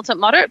 host of the Militant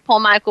Moderate,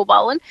 Paul Michael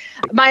Boland,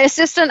 my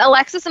assistant,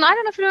 Alexis, and I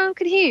don't know if anyone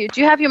can hear you. Do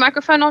you have your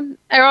microphone on,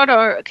 Erod,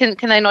 or can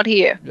they not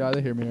hear you? Yeah,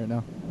 they hear me right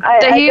now. I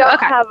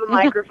don't have a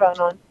microphone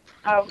on.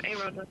 Oh,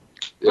 Erod.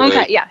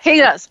 Okay, yeah, he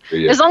does.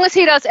 As long as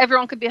he does,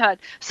 everyone can be heard.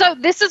 So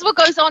this is what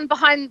goes on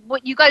behind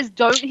what you guys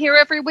don't hear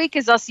every week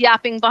is us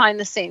yapping behind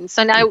the scenes.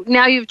 So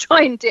now you've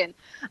joined in.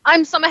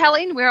 I'm Summer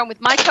Helene. We're on with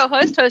my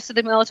co-host, host of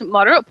the Militant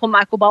Moderate, Paul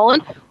Michael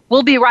Boland.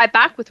 We'll be right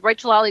back with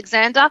Rachel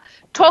Alexander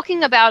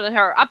talking about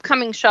her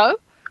upcoming show,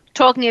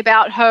 talking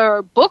about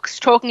her books,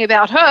 talking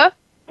about her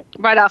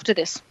right after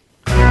this.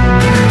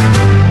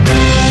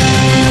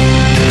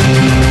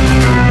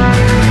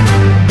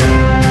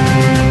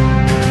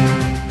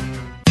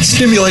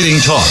 Stimulating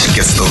talk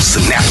gets those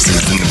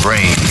synapses in the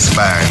brain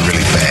firing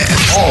really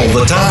fast. all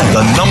the time.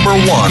 The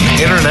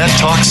 #1 internet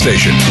talk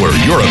station where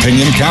your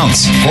opinion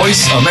counts.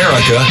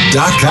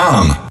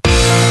 VoiceAmerica.com.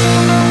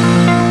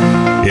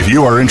 If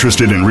you are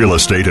interested in real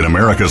estate in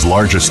America's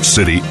largest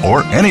city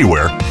or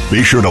anywhere,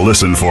 be sure to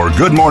listen for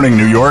Good Morning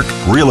New York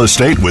Real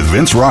Estate with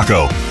Vince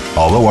Rocco.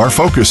 Although our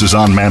focus is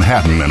on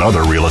Manhattan and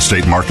other real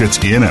estate markets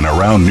in and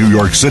around New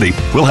York City,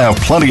 we'll have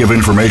plenty of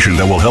information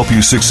that will help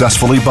you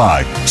successfully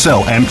buy,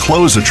 sell, and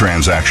close a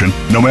transaction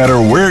no matter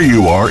where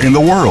you are in the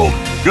world.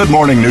 Good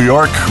Morning New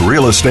York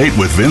Real Estate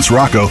with Vince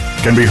Rocco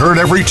can be heard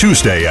every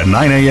Tuesday at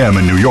 9 a.m.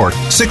 in New York,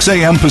 6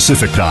 a.m.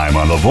 Pacific Time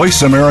on the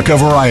Voice America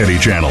Variety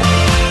Channel.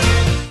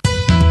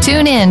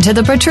 Tune in to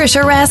The Patricia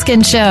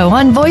Raskin Show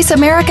on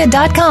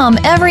VoiceAmerica.com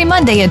every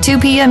Monday at 2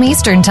 p.m.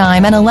 Eastern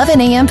Time and 11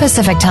 a.m.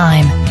 Pacific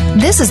Time.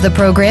 This is the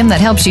program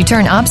that helps you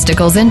turn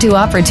obstacles into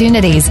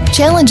opportunities,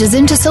 challenges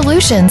into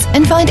solutions,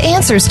 and find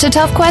answers to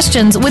tough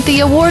questions with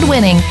the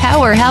award-winning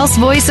powerhouse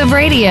voice of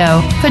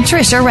radio,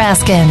 Patricia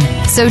Raskin.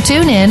 So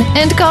tune in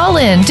and call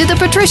in to The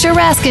Patricia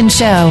Raskin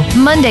Show,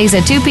 Mondays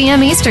at 2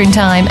 p.m. Eastern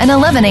Time and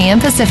 11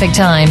 a.m. Pacific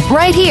Time,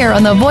 right here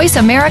on the Voice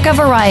America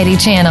Variety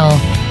Channel.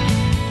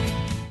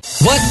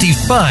 What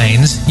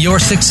defines your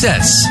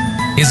success?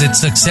 Is it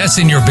success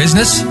in your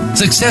business?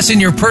 Success in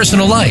your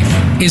personal life?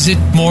 Is it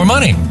more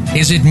money?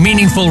 Is it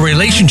meaningful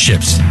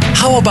relationships?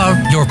 How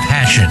about your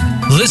passion?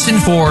 Listen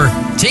for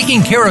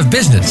Taking Care of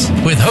Business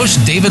with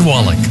host David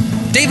Wallach.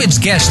 David's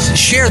guests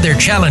share their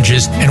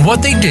challenges and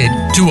what they did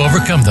to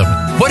overcome them.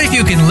 What if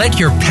you can let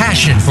your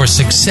passion for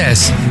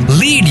success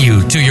lead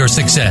you to your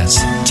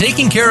success?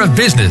 Taking Care of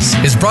Business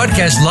is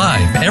broadcast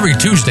live every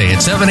Tuesday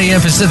at 7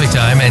 a.m. Pacific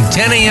Time and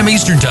 10 a.m.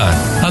 Eastern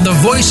Time on the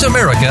Voice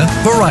America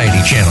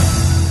Variety Channel.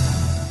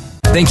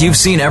 Think you've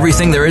seen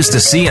everything there is to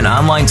see in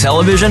online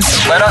television?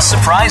 Let us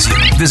surprise you.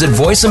 Visit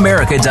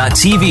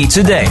voiceamerica.tv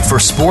today for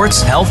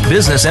sports, health,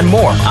 business, and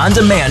more on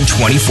demand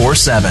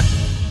 24/7.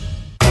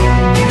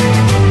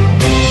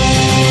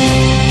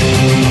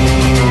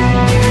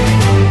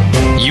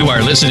 You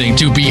are listening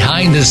to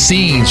Behind the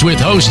Scenes with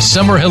host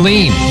Summer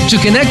Helene. To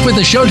connect with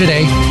the show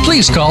today,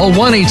 please call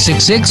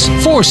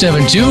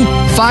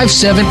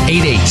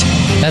 1-866-472-5788.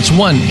 That's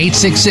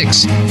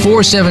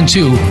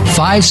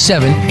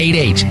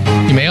 1-866-472-5788.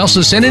 You may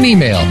also send an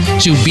email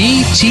to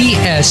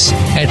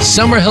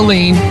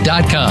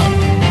bts@summerhelene.com.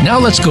 Now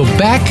let's go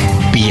back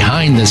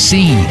behind the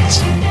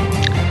scenes.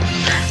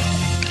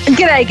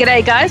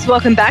 G'day guys.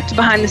 Welcome back to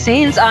Behind the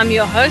Scenes. I'm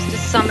your host,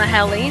 Summer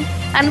Helene.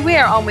 And we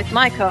are on with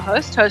my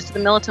co-host, host of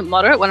The Militant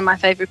Moderate, one of my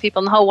favorite people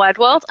in the whole wide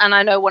world. And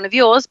I know one of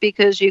yours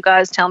because you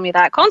guys tell me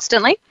that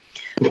constantly,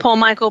 Paul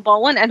Michael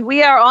Boland. And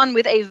we are on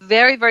with a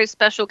very, very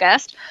special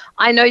guest.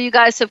 I know you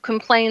guys have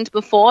complained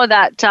before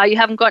that you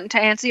haven't gotten to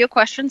answer your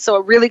questions, so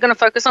we're really going to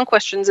focus on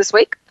questions this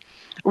week.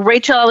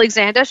 Rachel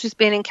Alexander, she's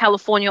been in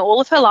California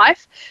all of her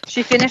life.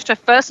 She finished her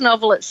first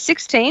novel at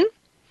 16.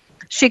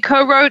 She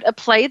co-wrote a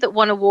play that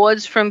won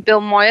awards from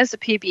Bill Moyers at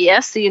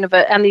PBS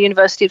and the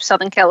University of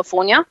Southern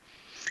California.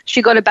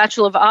 She got a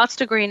Bachelor of Arts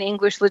degree in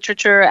English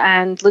Literature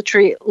and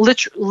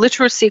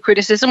Literacy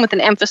Criticism with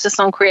an emphasis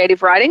on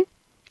creative writing.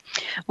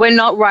 When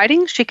not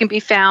writing, she can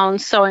be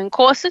found sewing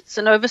corsets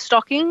and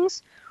overstocking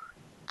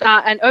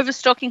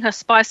her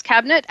spice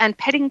cabinet and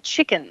petting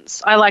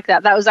chickens. I like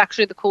that. That was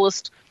actually the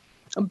coolest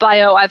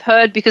bio I've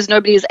heard because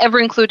nobody has ever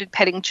included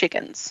petting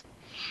chickens.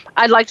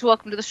 I'd like to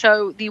welcome to the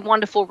show the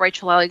wonderful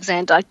Rachel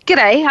Alexander.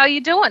 G'day, how are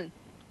you doing?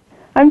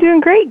 I'm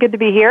doing great. Good to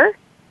be here.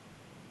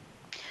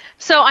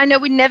 So I know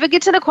we never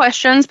get to the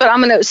questions, but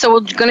we're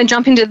gonna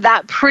jump into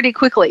that pretty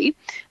quickly.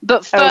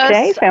 But first,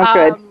 okay, sounds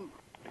good.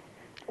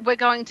 We're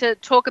going to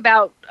talk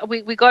about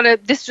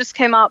this just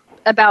came up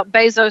about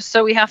Bezos,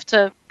 so we have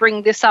to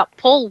bring this up.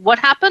 Paul, what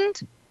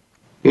happened?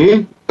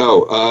 I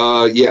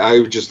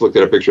just looked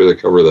at a picture of the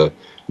cover of the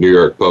New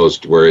York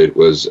Post where it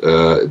was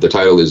the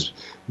title is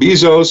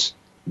Bezos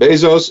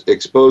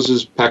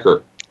exposes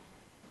pecker.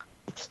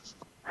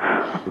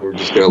 We're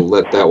just going to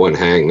let that one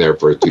hang there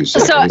for 2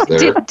 seconds.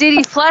 So did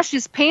he flash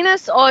his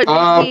penis or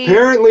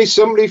apparently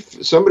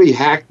somebody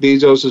hacked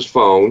Bezos's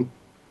phone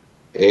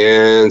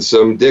and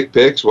some dick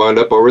pics wound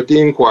up over at the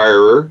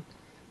Inquirer.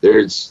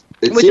 Which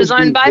is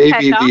owned by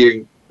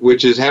Pecker.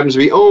 Happens to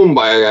be owned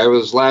by a guy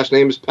whose last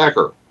name is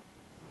Pecker.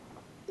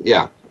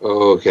 Yeah.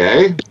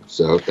 Okay.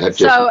 So that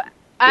just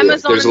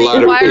Amazon there's a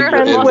lot of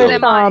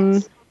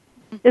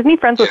isn't he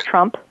friends with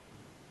Trump?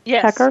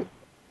 Yes. Pecker?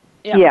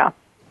 Yeah.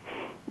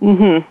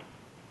 Mm-hmm.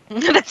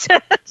 That's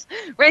it.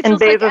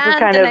 Rachel's and Bezos has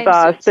kind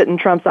of spit in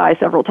Trump's eye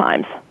several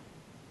times.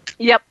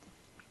 Yep.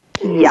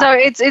 Yeah. So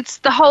it's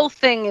the whole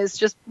thing is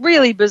just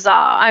really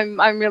bizarre.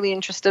 I'm really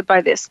interested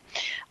by this.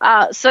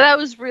 So that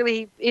was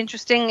really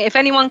interesting. If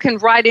anyone can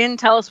write in,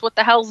 tell us what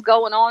the hell's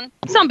going on.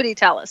 Somebody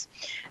tell us.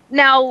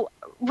 Now,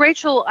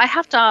 Rachel, I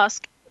have to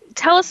ask,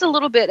 tell us a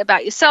little bit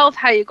about yourself,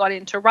 how you got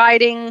into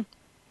writing.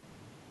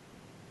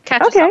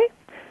 Catch us up.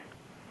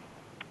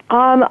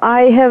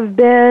 I have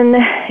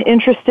been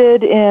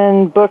interested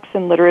in books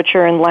and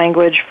literature and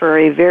language for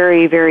a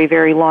very, very,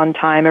 very long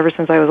time, ever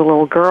since I was a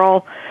little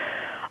girl.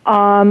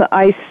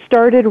 I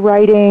started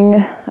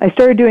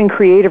doing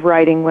creative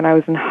writing when I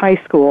was in high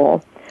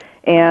school,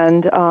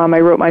 and I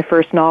wrote my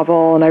first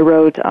novel, and I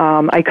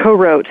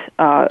co-wrote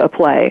a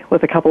play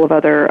with a couple of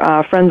other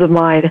friends of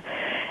mine,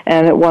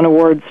 and it won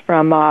awards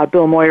from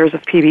Bill Moyers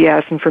of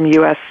PBS and from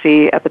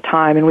USC at the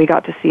time, and we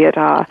got to see it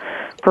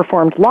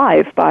performed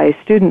live by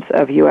students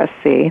of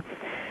USC.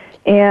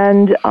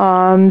 And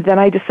then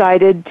I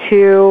decided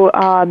to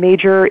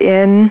major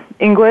in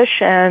English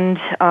and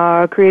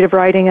creative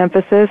writing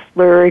emphasis,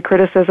 literary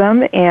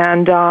criticism.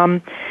 And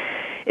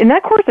in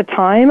that course of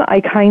time,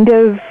 I kind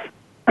of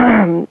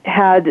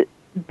had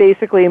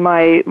basically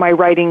my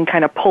writing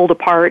kind of pulled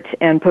apart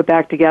and put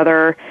back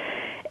together.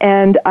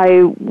 And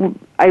I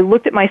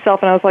looked at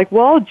myself and I was like,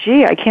 well,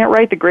 gee, I can't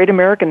write the great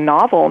American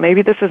novel.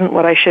 Maybe this isn't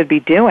what I should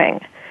be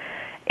doing.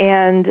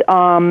 And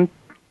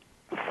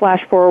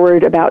flash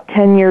forward about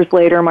 10 years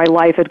later, my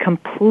life had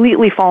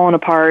completely fallen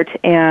apart,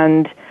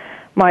 and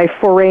my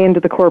foray into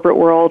the corporate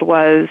world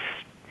was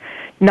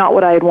not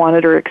what I had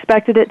wanted or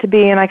expected it to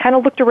be. And I kind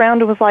of looked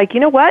around and was like, you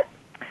know what?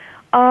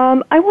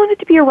 I wanted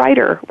to be a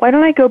writer. Why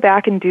don't I go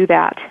back and do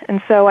that?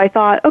 And so I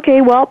thought,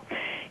 okay, well,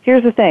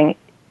 here's the thing.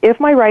 If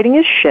my writing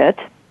is shit,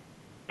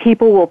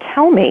 people will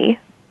tell me,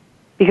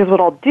 because what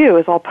I'll do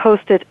is I'll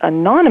post it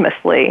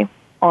anonymously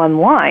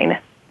online,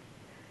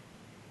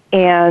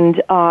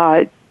 and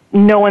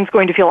no one's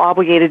going to feel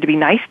obligated to be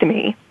nice to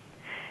me.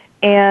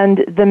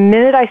 And the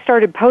minute I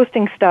started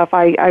posting stuff,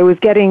 I was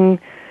getting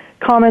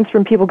comments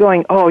from people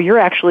going, "Oh, you're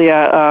actually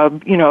a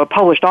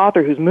published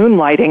author who's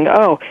moonlighting.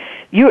 Oh,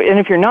 and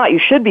if you're not, you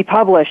should be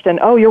published. And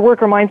oh, your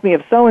work reminds me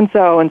of so and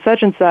so and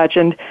such and such.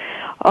 And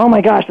oh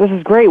my gosh, this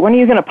is great. When are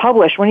you going to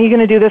publish? When are you going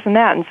to do this and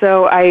that?" And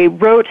so I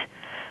wrote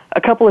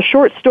a couple of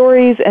short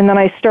stories, and then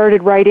I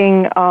started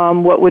writing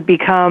what would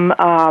become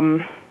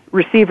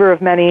Receiver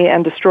of Many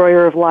and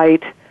Destroyer of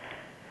Light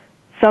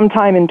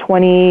sometime in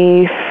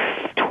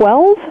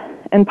 2012,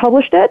 and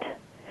published it.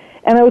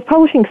 And I was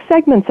publishing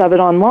segments of it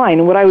online.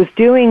 And what I was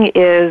doing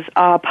is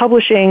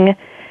publishing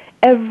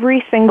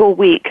every single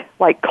week,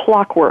 like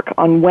clockwork,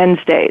 on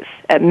Wednesdays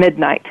at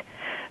midnight.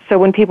 So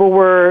when people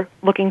were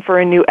looking for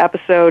a new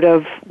episode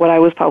of what I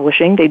was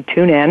publishing, they'd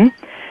tune in.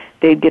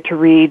 They'd get to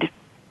read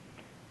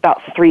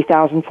about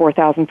 3,000,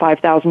 4,000,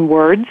 5,000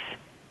 words.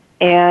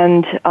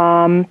 And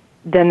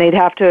then they'd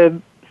have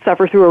to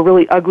suffer through a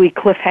really ugly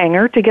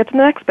cliffhanger to get to the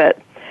next bit.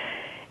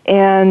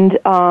 And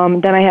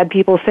then I had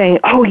people saying,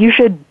 "Oh, you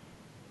should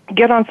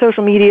get on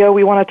social media.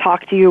 We want to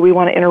talk to you. We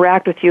want to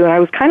interact with you." And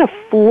I was kind of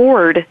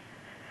floored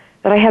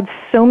that I had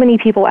so many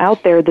people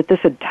out there that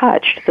this had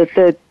touched,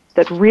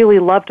 that really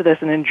loved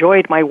this and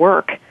enjoyed my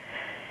work.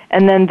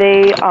 And then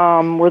they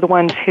were the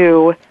ones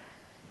who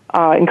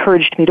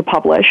encouraged me to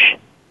publish.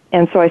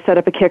 And so I set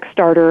up a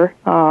Kickstarter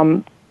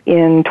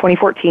in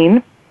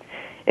 2014.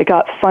 It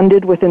got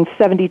funded within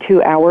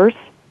 72 hours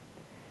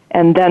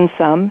and then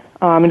some.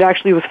 It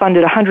actually was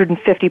funded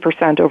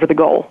 150% over the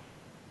goal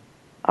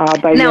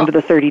by the end of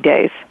the 30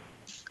 days.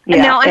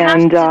 Yeah, now I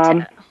have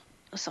to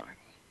sorry.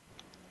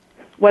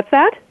 What's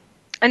that?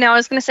 And now I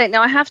was going to say,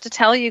 now I have to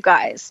tell you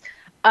guys,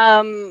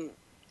 I'm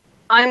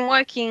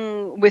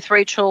working with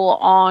Rachel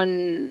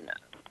on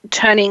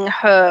turning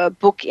her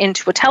book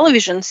into a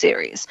television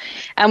series.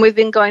 And we've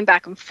been going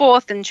back and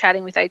forth and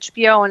chatting with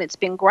HBO, and it's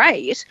been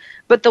great.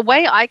 But the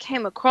way I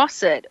came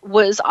across it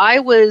was I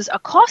was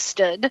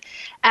accosted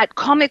at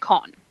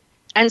Comic-Con,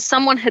 and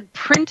someone had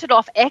printed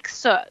off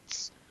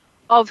excerpts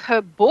of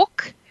her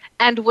book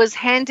and was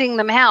handing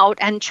them out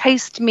and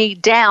chased me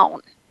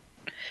down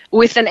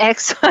with an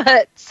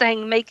excerpt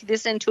saying, "Make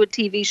this into a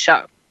TV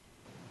show."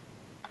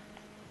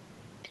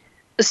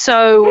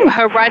 So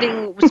her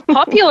writing was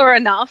popular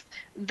enough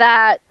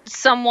that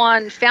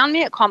someone found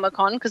me at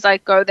Comic-Con, because I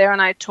go there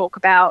and I talk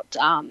about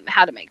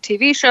how to make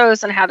TV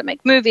shows and how to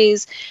make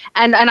movies.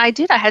 And I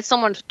did. I had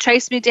someone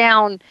chase me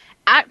down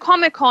at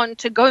Comic-Con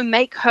to go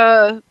make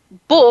her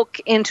book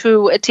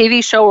into a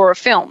TV show or a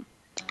film.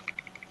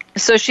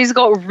 So she's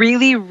got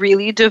really,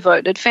 really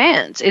devoted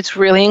fans. It's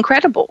really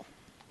incredible.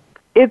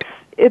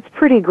 It's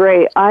pretty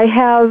great. I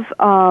have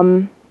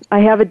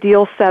a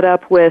deal set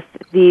up with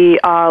the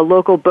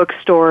local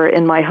bookstore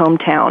in my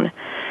hometown.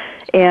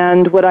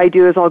 And what I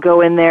do is I'll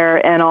go in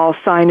there and I'll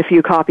sign a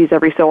few copies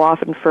every so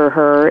often for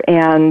her.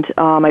 And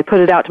I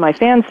put it out to my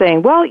fans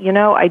saying, "Well,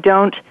 I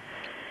don't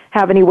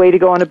have any way to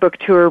go on a book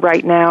tour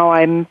right now.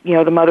 I'm,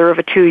 the mother of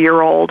a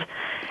 2-year-old.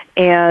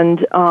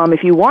 And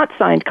if you want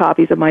signed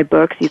copies of my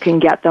books, you can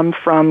get them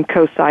from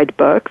Coastside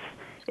Books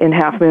in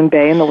Half Moon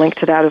Bay, and the link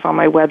to that is on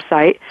my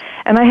website."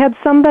 And I had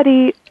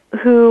somebody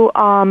who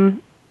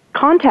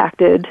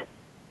contacted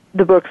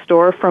the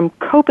bookstore from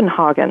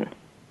Copenhagen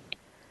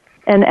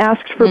and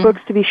asked for books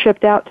to be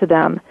shipped out to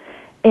them.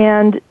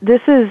 And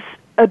this is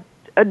a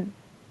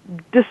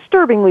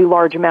disturbingly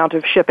large amount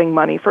of shipping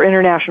money for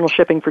international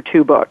shipping for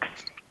 2 books.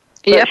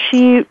 Yep. But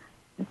she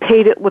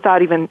paid it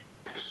without even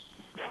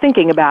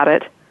thinking about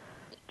it,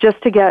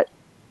 just to get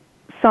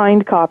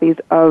signed copies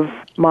of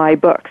my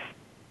books.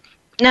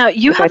 Now,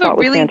 you have a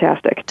really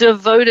fantastic,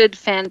 devoted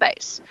fan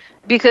base,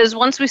 because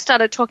once we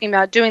started talking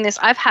about doing this,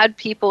 I've had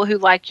people who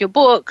like your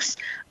books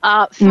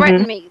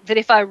threaten me that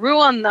if I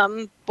ruin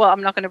them, well,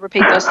 I'm not going to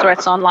repeat those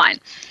threats online.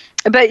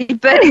 But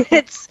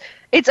it's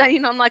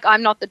I'm like,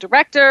 I'm not the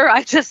director.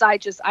 I just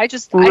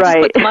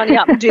put the money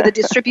up and do the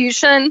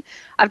distribution.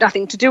 I have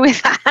nothing to do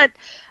with that.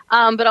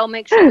 But I'll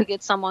make sure we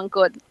get someone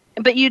good.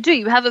 But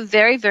you have a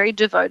very, very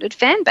devoted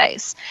fan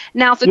base.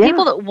 Now, for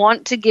people that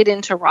want to get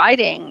into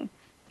writing,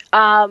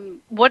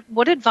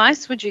 what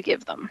advice would you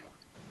give them?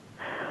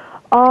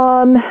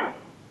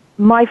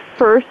 My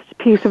first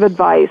piece of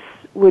advice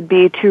would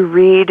be to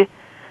read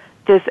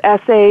this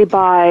essay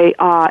by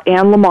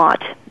Anne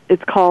Lamott.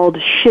 It's called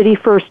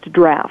Shitty First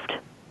Draft.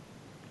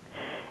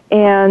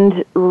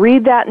 And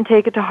read that and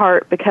take it to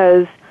heart,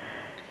 because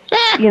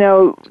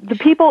the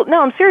people,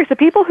 no, I'm serious, the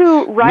people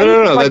who write,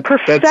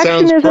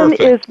 perfectionism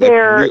is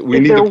their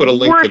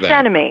worst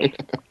enemy.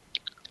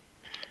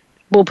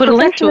 We'll put a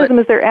link to it. Perfectionism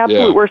is their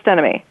absolute worst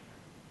enemy.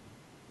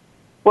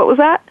 What was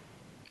that?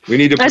 We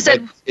need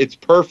to it's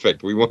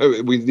perfect. We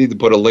need to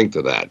put a link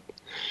to that.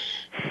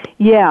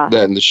 Yeah.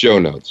 That in the show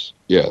notes.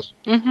 Yes.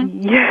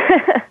 Mm-hmm.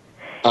 Yeah.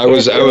 I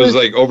was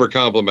like over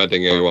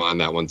complimenting you on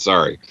that one.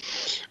 Sorry.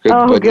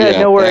 But good.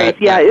 No worries.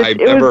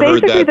 It was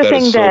basically the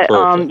thing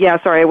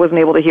that. Sorry, I wasn't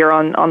able to hear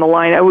on the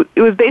line. It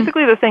was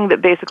basically the thing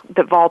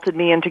that vaulted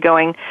me into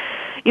going,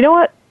 you know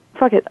what?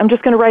 Fuck it. I'm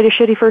just going to write a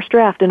shitty first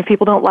draft, and if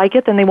people don't like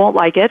it, then they won't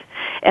like it.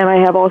 And I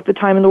have all the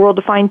time in the world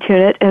to fine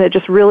tune it, and it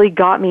just really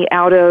got me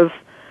out of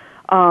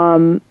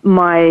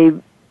my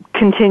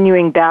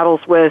continuing battles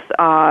with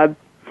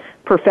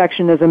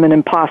perfectionism and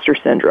imposter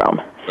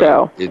syndrome.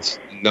 So it's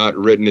not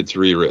written; it's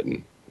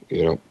rewritten.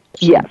 You know.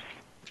 So. Yes.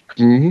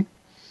 Mm-hmm.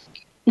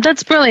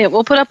 That's brilliant.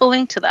 We'll put up a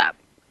link to that.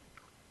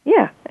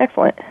 Yeah,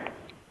 excellent.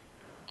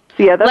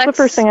 So yeah, that's the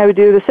first thing I would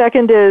do. The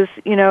second is,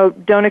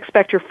 don't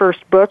expect your first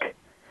book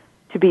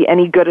to be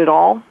any good at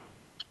all.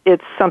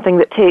 It's something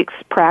that takes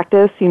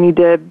practice. You need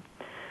to,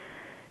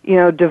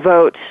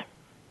 devote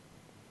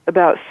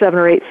about 7,000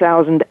 or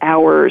 8,000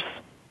 hours,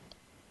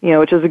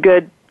 which is a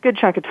good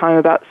chunk of time,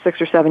 about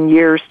 6 or 7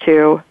 years,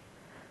 to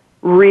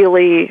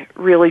really,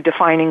 really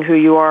defining who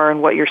you are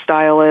and what your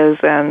style is.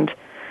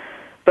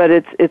 But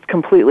it's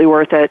completely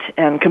worth it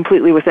and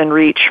completely within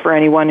reach for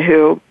anyone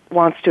who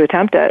wants to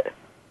attempt it.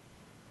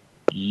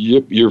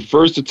 Yep, your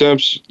first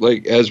attempts,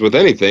 like as with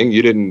anything,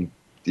 you didn't.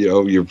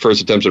 Your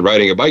first attempts at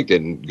riding a bike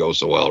didn't go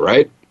so well,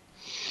 right?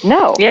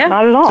 No,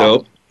 not at all.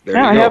 So there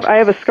you go. I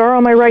have a scar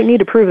on my right knee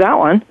to prove that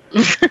one.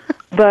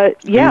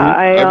 But yeah,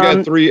 I've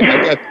got three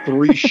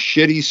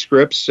shitty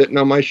scripts sitting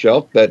on my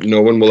shelf that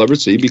no one will ever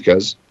see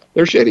because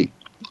they're shitty.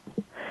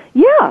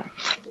 Yeah,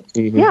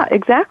 yeah,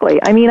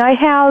 exactly. I mean, I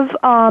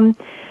have.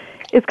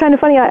 It's kind of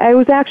funny. I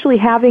was actually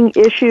having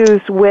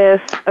issues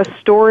with a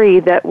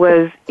story that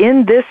was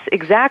in this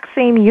exact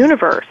same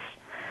universe.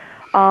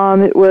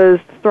 It was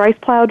Thrice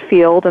Plowed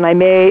Field, and I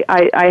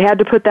had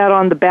to put that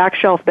on the back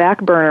shelf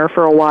back burner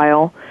for a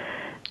while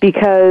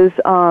because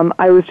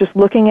I was just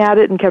looking at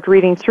it and kept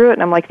reading through it,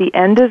 and I'm like, the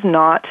end is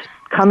not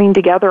coming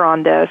together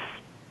on this.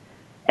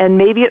 And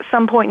maybe at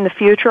some point in the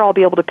future I'll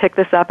be able to pick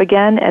this up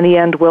again, and the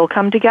end will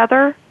come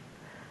together.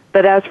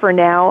 But as for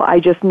now, I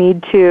just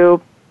need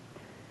to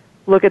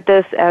look at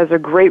this as a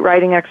great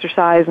writing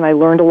exercise, and I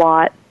learned a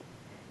lot,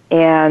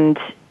 and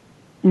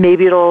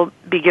maybe it'll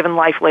be given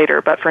life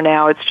later, but for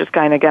now it's just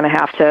kind of going to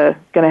have to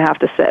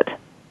sit.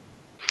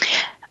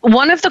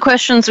 One of the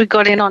questions we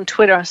got in on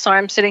Twitter, sorry,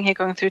 I'm sitting here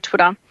going through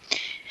Twitter,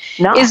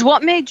 is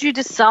what made you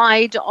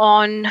decide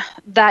on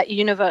that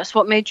universe?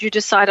 What made you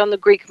decide on the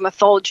Greek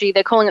mythology?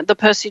 They're calling it the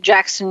Percy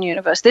Jackson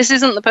universe. This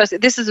isn't the Percy.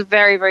 This is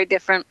very, very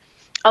different.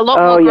 A lot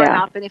more grown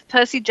up. And if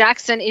Percy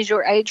Jackson is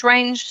your age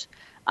range,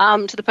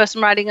 to the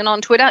person writing it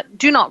on Twitter,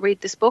 do not read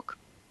this book.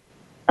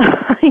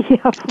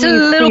 It's a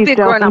little bit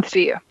grown up for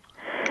you.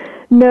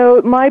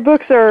 No, my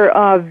books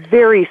are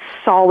very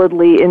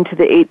solidly into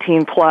the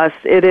 18 plus.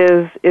 It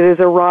is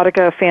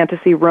erotica,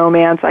 fantasy,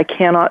 romance. I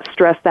cannot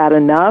stress that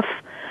enough.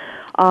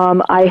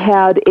 I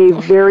had a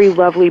very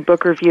lovely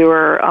book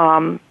reviewer.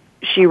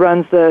 She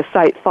runs the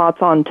site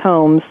Thoughts on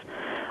Tomes.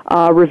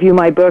 Review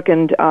my book,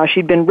 and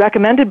she'd been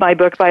recommended my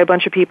book by a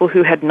bunch of people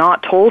who had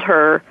not told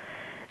her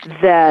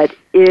that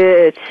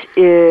it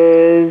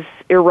is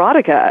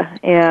erotica,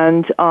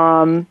 and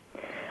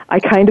I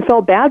kind of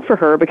felt bad for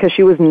her because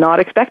she was not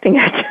expecting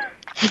it.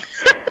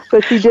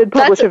 But she did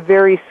publish a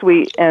very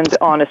sweet and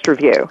honest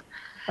review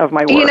of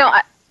my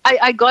work.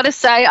 I got to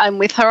say I'm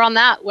with her on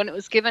that. When it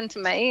was given to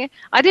me,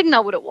 I didn't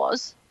know what it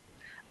was.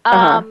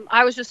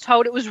 I was just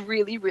told it was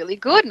really, really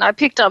good, and I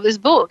picked up this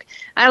book.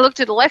 And I looked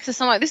at Alexis,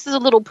 I'm like, this is a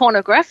little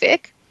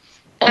pornographic.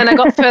 And I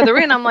got further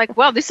in, I'm like,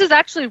 wow, this is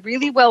actually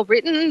really well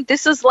written.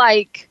 This is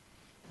like,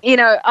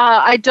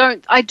 I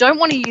don't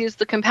want to use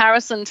the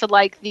comparison to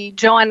like the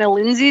Joanna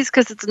Lindsay's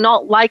because it's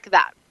not like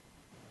that.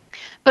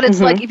 But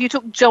it's like if you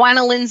took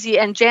Joanna Lindsay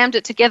and jammed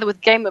it together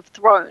with Game of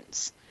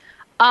Thrones.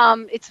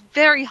 It's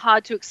very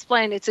hard to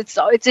explain. It's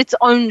its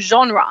own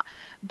genre.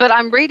 But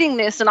I'm reading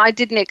this, and I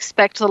didn't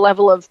expect the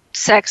level of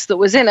sex that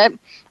was in it.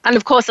 And,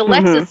 of course,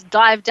 Alexis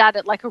dived at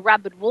it like a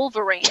rabid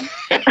Wolverine.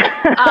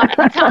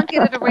 I can't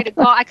get her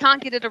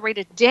to read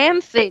a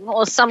damn thing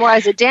or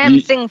summarize a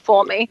damn thing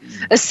for me.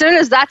 As soon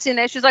as that's in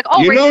there, she's like,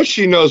 oh,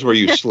 she knows where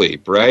you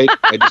sleep, right?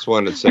 I just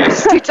wanted to say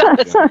that. She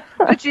does.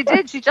 But she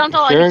did. She jumped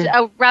on like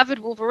a rabid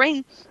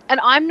Wolverine. And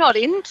I'm not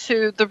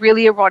into the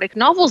really erotic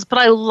novels, but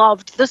I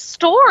loved the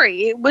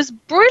story. It was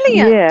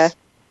brilliant. Yeah.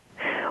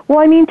 Well,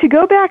 I mean, to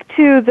go back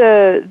to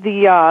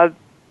the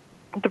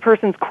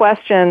person's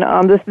question,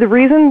 the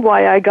reason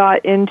why I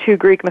got into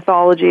Greek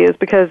mythology is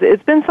because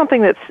it's been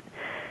something that's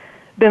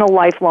been a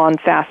lifelong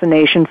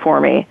fascination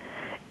for me.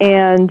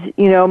 And,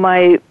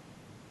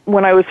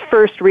 when I was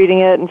first reading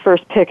it and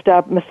first picked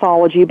up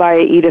Mythology by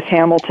Edith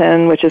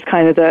Hamilton, which is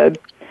kind of the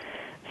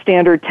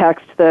standard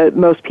text that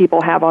most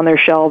people have on their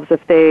shelves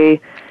if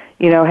they,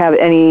 have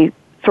any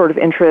sort of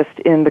interest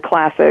in the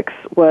classics,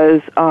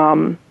 was...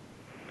 and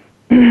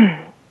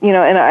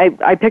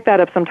I picked that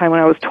up sometime when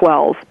I was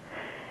 12.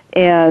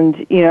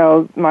 And,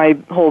 my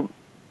whole,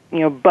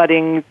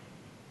 budding,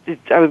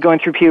 I was going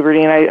through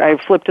puberty, and I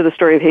flipped to the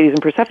story of Hades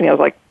and Persephone. I was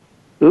like,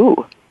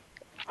 ooh,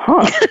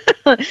 huh.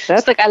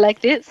 That's like, I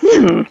like this.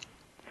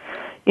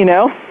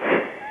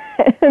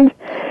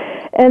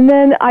 And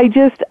then I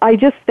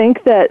just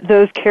think that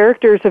those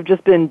characters have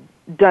just been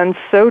done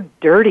so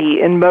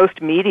dirty in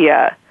most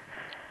media.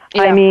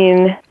 Yeah. I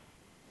mean,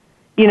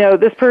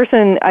 this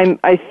person,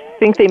 I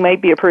think they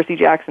might be a Percy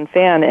Jackson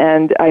fan,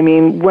 and I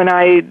mean,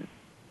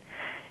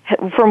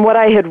 from what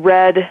I had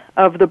read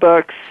of the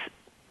books,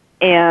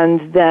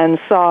 and then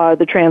saw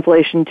the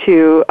translation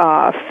to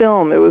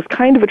film, it was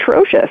kind of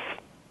atrocious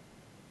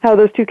how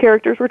those two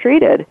characters were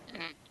treated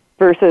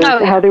versus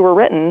how they were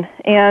written.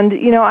 And,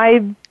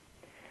 I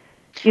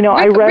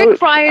wrote...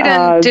 Rick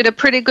Riordan did a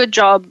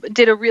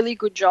really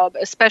good job,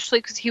 especially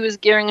because he was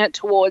gearing it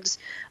towards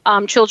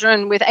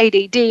children with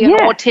ADD and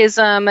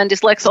autism and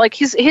dyslexia. Like,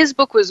 his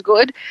book was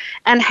good,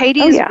 and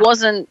Hades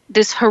wasn't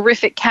this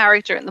horrific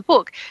character in the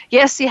book.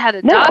 Yes, he had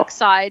a dark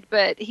side,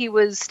 but he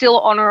was still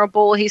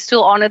honorable. He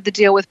still honored the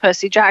deal with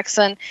Percy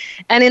Jackson.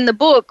 And in the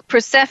book,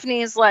 Persephone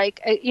is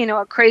like,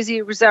 a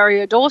crazy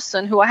Rosario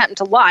Dawson, who I happen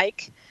to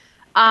like.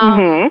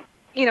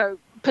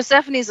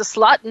 Persephone's a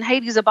slut and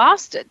Hades a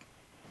bastard.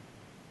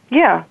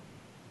 Yeah.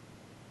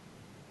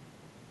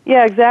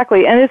 Yeah,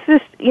 exactly. And it's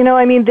just,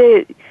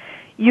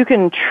 you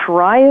can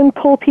try and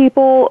pull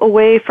people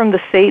away from the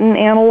Satan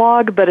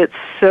analog, but it's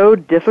so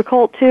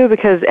difficult to,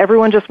 because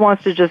everyone just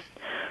wants to just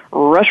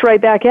rush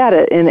right back at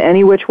it in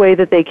any which way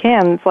that they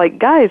can. It's like,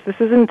 guys, this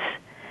isn't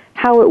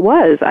how it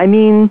was. I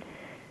mean,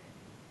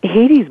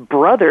 Hades'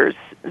 brothers,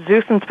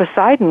 Zeus and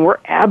Poseidon, were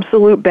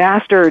absolute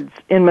bastards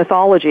in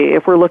mythology.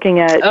 If we're looking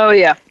at,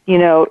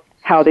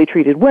 how they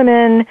treated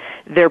women,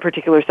 their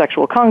particular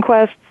sexual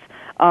conquests,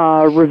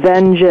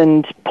 revenge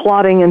and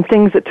plotting and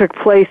things that took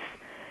place,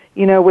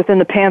 within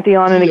the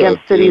pantheon and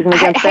against cities and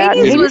against that.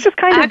 Hades was just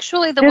kind of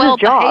actually the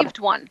well-behaved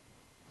one.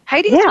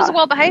 Hades was the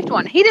well-behaved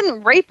one. He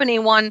didn't rape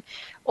anyone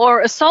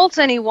or assault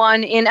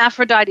anyone in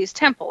Aphrodite's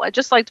temple. I'd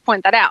just like to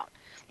point that out.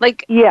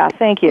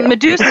 Thank you.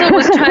 Medusa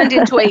was turned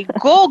into a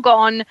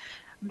gorgon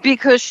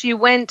because she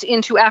went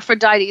into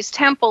Aphrodite's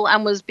temple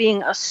and was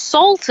being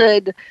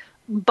assaulted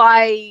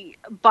by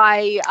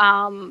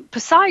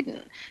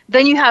Poseidon.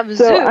 Then you have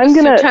Zeus,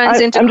 who turns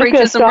into creatures and rapes women. I'm just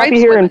going to stop you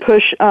here and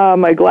push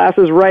my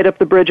glasses right up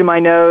the bridge of my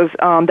nose.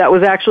 That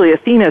was actually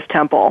Athena's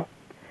temple.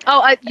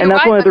 Oh, you're and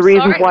that's right. one of the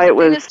reasons why it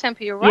was.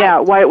 Temple, you're right. Yeah,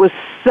 why it was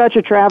such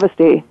a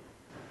travesty.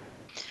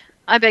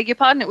 I beg your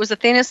pardon. It was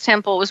Athena's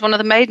temple. It was one of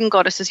the maiden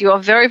goddesses. You are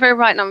very, very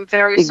right, and I'm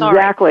very sorry.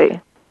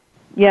 Exactly.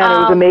 Yeah, and it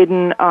was a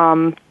maiden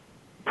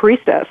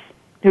priestess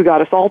who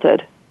got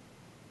assaulted.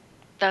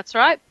 That's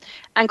right.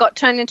 And got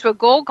turned into a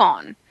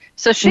gorgon.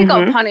 So she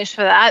got punished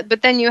for that.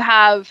 But then you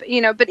have,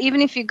 but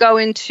even if you go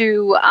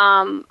into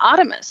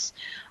Artemis,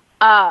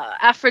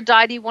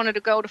 Aphrodite wanted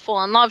a girl to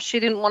fall in love. She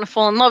didn't want to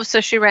fall in love,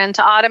 so she ran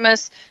to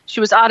Artemis. She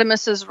was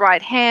Artemis's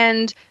right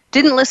hand,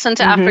 didn't listen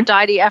to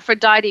Aphrodite.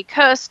 Aphrodite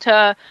cursed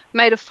her,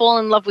 made her fall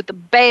in love with the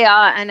bear,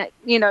 and,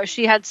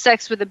 she had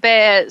sex with the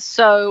bear.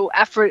 So,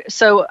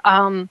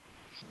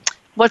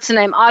 what's her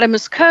name?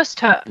 Artemis cursed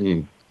her.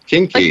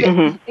 Kinky.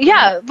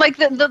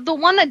 The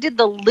one that did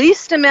the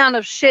least amount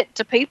of shit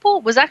to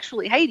people was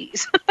actually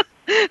Hades.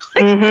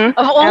 Of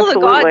all the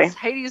gods,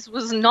 Hades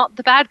was not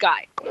the bad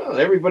guy. Well,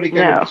 everybody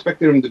kind of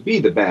expected him to be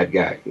the bad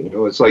guy.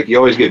 It's like you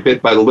always get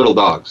bit by the little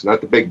dogs,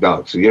 not the big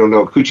dogs. So you don't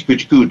know coochie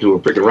coochie coo to a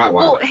freaking Rottweiler.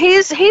 Well,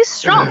 he's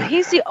strong.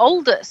 He's the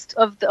oldest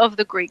of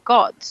the Greek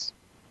gods.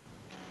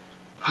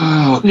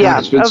 Oh, God,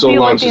 it's been so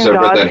long since I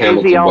read that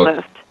Hamilton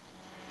book.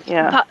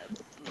 Yeah.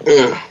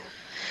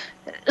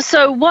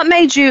 So what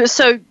made you...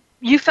 So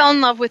you fell in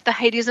love with the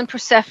Hades and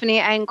Persephone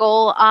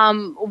angle.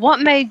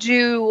 What made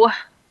you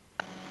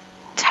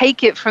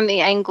take it from the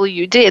angle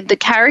you did? The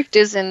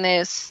characters in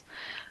this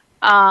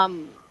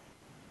were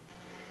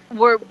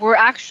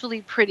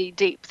actually pretty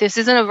deep. This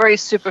isn't a very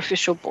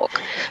superficial book.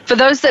 For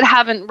those that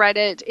haven't read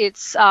it,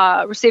 it's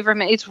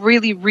it's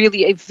really,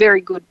 really a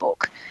very good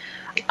book.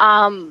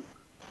 I'll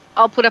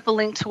put up a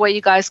link to where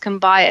you guys can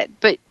buy it.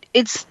 But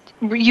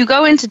you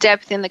go into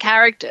depth in the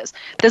characters.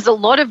 There's a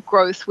lot of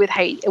growth with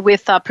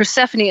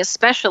Persephone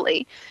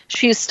especially.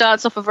 She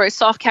starts off a very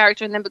soft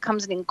character and then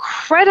becomes an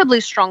incredibly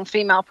strong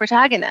female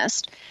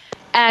protagonist.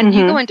 And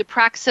you go into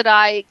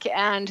Praxidike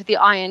and the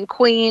Iron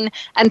Queen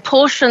and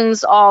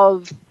portions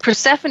of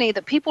Persephone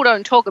that people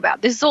don't talk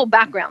about. This is all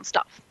background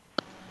stuff.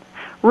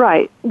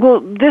 Right.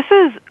 Well, this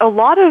is a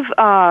lot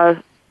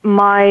of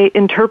my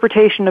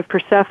interpretation of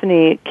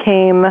Persephone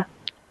came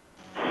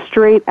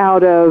straight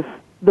out of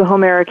the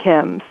Homeric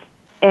hymns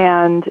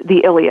and the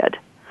Iliad,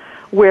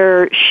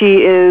 where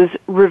she is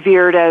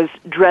revered as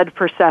Dread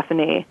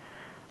Persephone,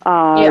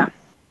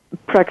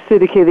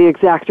 Praxidike, the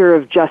exactor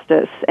of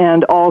justice,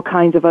 and all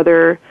kinds of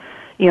other,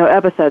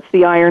 epithets,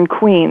 the Iron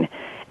Queen.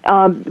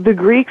 The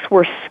Greeks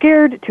were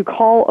scared to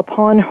call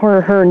upon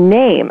her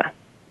name,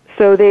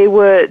 so they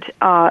would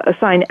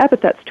assign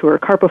epithets to her,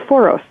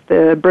 Carpophoros,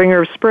 the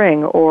bringer of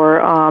spring, or,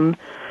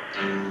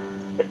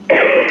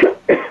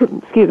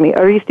 excuse me,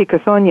 Aristi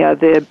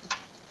Chthoniya,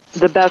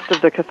 the best of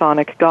the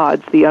chthonic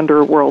gods, the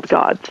underworld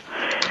gods.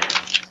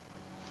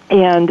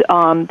 And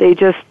they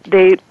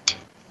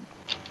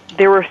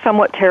were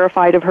somewhat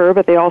terrified of her,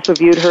 but they also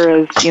viewed her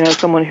as,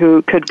 someone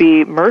who could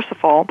be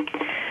merciful.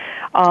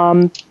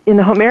 In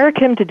the Homeric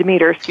hymn to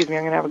Demeter, excuse me,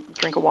 I'm going to have a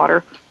drink of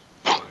water.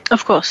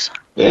 Of course.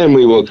 And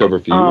we will cover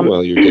for you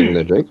while you're taking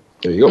that drink.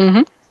 There you go.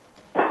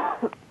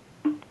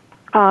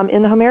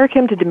 In the Homeric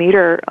hymn to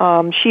Demeter,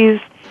 she's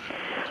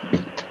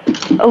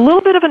a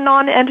little bit of a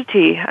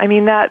non-entity. I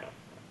mean, that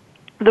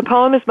the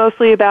poem is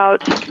mostly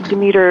about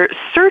Demeter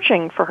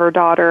searching for her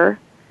daughter,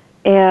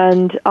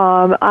 and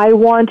I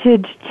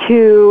wanted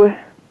to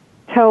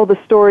tell the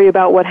story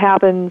about what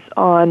happens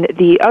on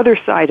the other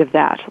side of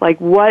that. Like,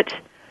 what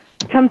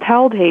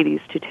compelled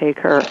Hades to take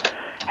her?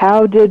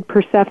 How did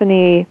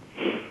Persephone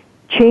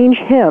change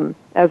him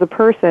as a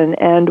person,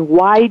 and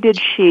why did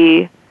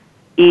she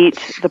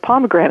eat the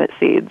pomegranate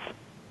seeds?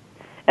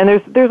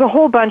 And there's a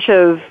whole bunch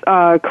of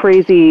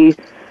crazy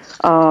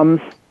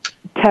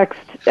text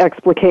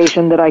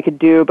explication that I could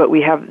do, but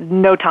we have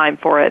no time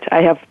for it.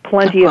 I have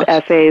plenty of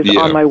essays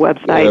on my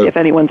website if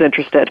anyone's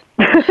interested.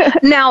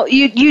 Now,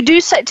 you do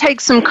take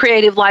some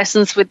creative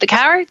license with the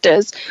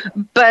characters,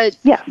 but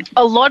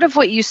a lot of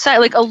what you say,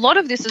 like a lot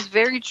of this is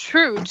very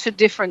true to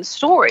different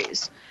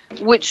stories,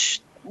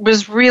 which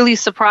was really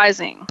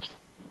surprising.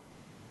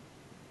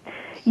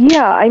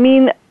 Yeah, I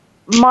mean,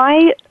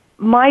 my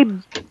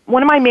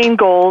one of my main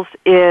goals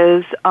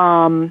is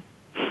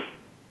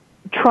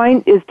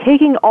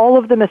taking all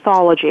of the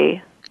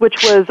mythology,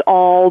 which was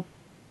all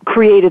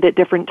created at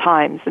different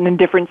times and in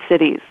different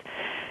cities,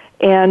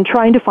 and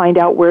trying to find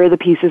out where the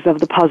pieces of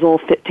the puzzle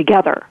fit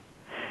together,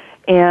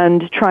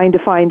 and trying to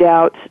find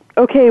out,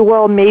 okay,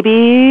 well,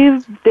 maybe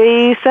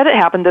they said it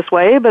happened this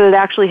way, but it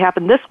actually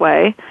happened this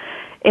way.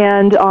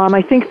 And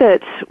I think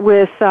that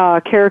with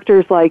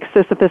characters like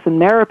Sisyphus and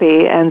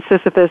Merope, and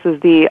Sisyphus is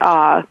the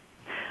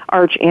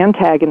arch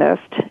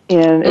antagonist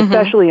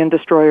especially in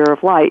Destroyer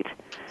of Light.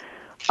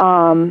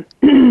 I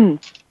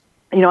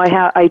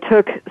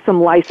took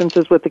some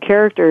licenses with the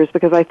characters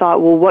because I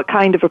thought, well, what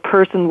kind of a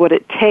person would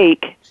it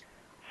take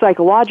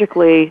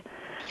psychologically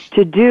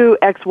to do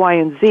X, Y,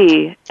 and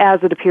Z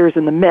as it appears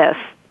in the myth?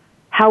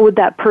 How would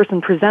that person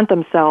present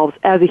themselves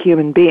as a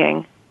human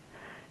being?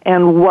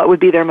 And what would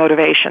be their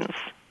motivations?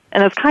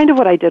 And that's kind of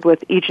what I did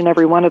with each and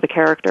every one of the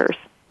characters.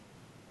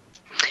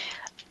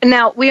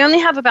 Now, we only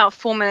have about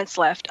 4 minutes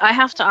left. I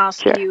have to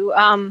ask you,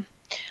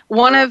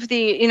 one of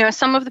the,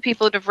 some of the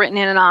people that have written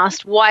in and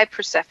asked, why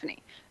Persephone?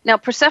 Now,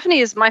 Persephone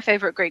is my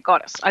favorite Greek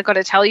goddess, I got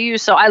to tell you,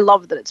 so I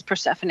love that it's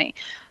Persephone.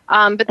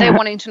 But they're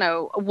wanting to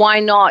know,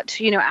 why not,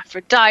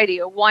 Aphrodite,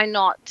 or why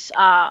not,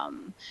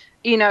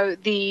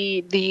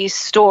 the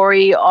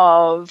story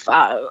of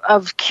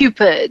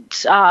Cupid.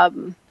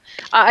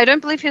 I don't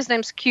believe his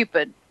name's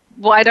Cupid.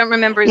 Well, I don't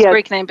remember his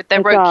Greek name, but they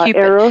wrote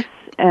Cupid. Eros.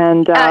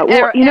 And,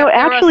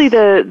 actually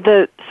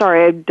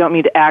sorry, I don't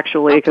mean to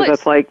actually, because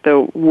that's like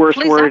the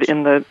worst word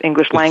in the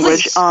English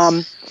language.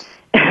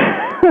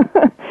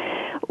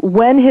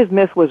 When his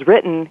myth was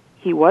written,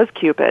 he was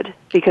Cupid,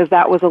 because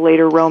that was a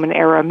later Roman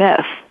era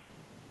myth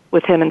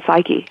with him and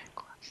Psyche.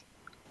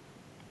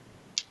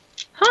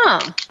 Huh.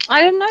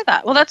 I didn't know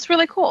that. Well, that's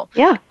really cool.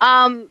 Yeah.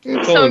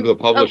 It's all into the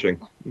publishing.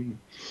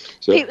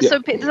 So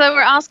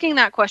we're asking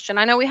that question.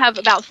 I know we have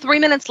about 3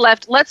 minutes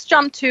left. Let's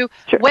jump to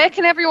where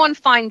can everyone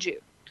find you?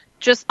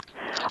 Just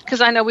because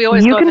I know we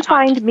always You can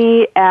find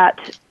me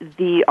at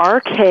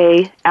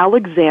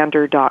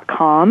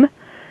therkalexander.com,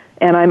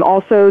 and I'm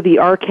also the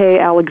RK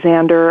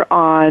Alexander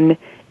on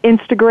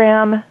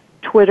Instagram,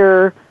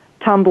 Twitter,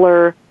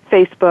 Tumblr,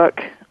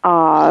 Facebook,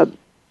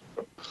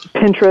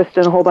 Pinterest,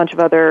 and a whole bunch of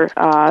other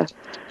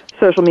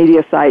social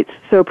media sites.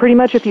 So pretty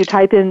much if you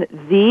type in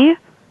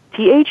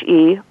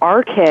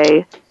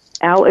THERK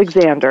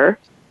Alexander,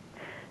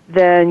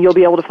 then you'll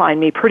be able to find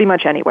me pretty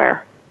much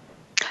anywhere.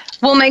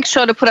 We'll make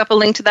sure to put up a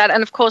link to that.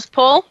 And, of course,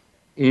 Paul?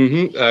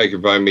 You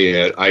can find me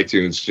at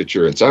iTunes,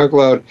 Stitcher, and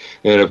SoundCloud,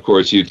 and, of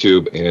course,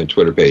 YouTube and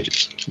Twitter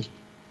pages.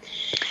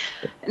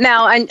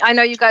 Now, I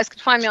know you guys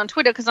could find me on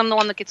Twitter because I'm the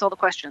one that gets all the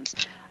questions.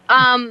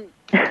 I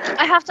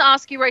have to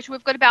ask you, Rachel,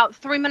 we've got about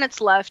 3 minutes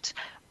left.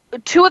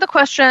 2 of the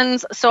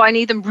questions, so I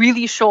need them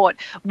really short.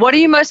 What are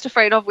you most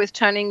afraid of with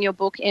turning your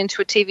book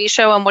into a TV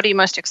show, and what are you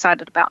most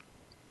excited about?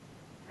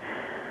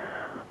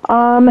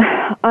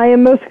 I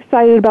am most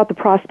excited about the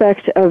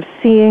prospect of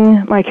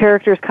seeing my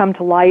characters come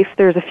to life.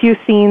 There's a few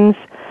scenes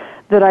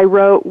that I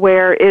wrote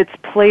where it's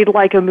played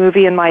like a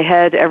movie in my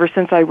head ever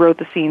since I wrote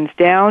the scenes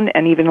down,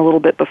 and even a little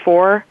bit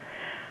before.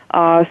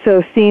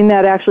 So seeing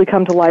that actually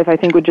come to life, I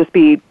think, would just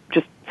be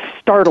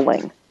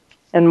startling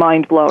and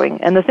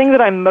mind-blowing. And the thing that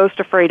I'm most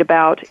afraid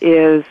about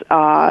is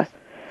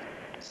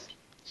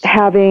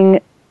having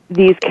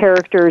these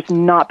characters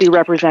not be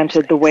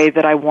represented the way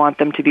that I want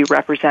them to be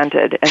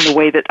represented and the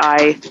way that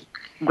I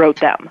wrote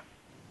them.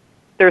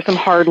 There are some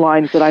hard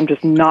lines that I'm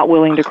just not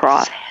willing to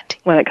cross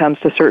when it comes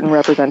to certain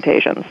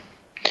representations.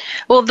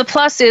 Well, the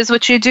plus is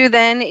what you do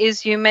then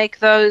is you make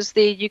those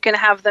you can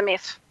have them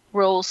if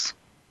rules.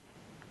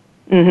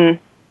 Mm-hmm.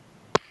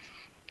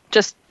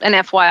 Just an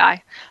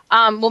FYI.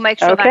 We'll make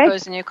sure that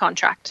goes in your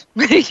contract.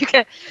 You've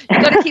got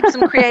to keep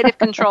some creative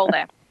control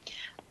there.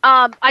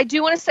 I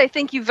do want to say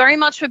thank you very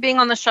much for being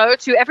on the show.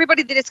 To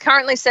everybody that is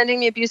currently sending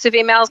me abusive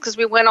emails because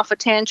we went off a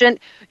tangent,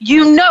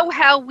 you know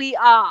how we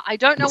are. I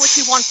don't know what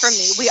you want from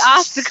me. We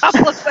asked a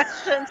couple of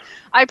questions.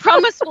 I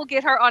promise we'll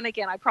get her on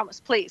again. I promise,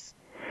 please.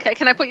 Okay,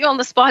 can I put you on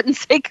the spot and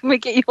say, can we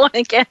get you on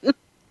again?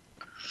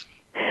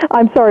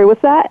 I'm sorry,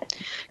 what's that?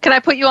 Can I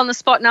put you on the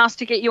spot and ask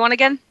to get you on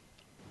again?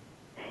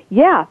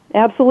 Yeah,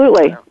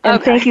 absolutely.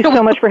 And Okay. thank you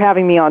so much for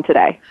having me on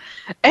today.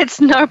 It's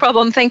no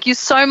problem. Thank you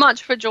so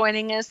much for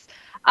joining us.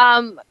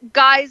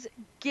 Guys,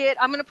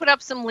 I'm going to put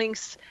up some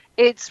links.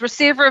 It's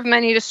Receiver of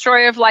Many,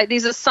 Destroyer of Light.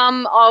 These are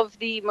some of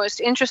the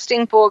most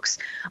interesting books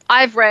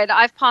I've read.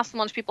 I've passed them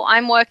on to people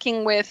I'm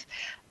working with.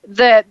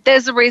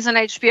 There's a reason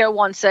HBO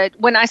wants it.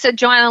 When I said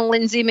Joanna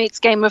Lindsay meets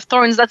Game of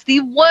Thrones, that's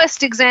the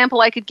worst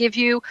example I could give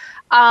you,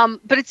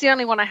 but it's the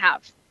only one I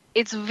have.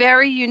 It's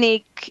very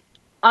unique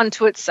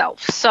unto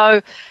itself.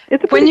 So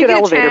it's a pretty good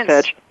elevator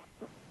pitch.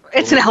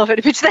 It's an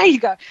elevator pitch. There you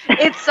go.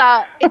 It's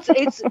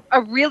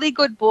a really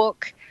good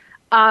book.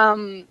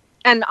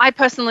 And I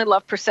personally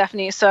love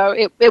Persephone, so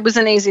it was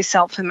an easy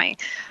sell for me.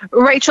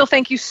 Rachel,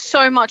 thank you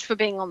so much for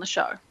being on the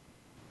show.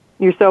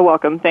 You're so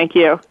welcome. Thank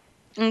you.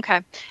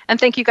 Okay. And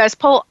thank you, guys.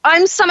 Paul,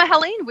 I'm Summer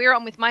Helene. We're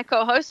on with my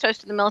co-host,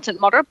 host of The Militant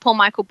Moderate, Paul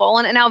Michael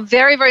Boland, and our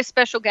very, very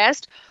special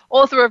guest,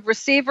 author of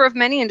Receiver of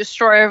Many and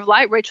Destroyer of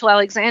Light, Rachel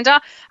Alexander.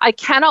 I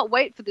cannot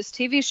wait for this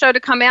TV show to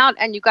come out,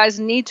 and you guys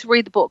need to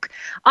read the book.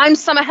 I'm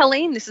Summer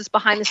Helene. This is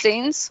Behind the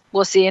Scenes.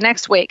 We'll see you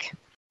next week.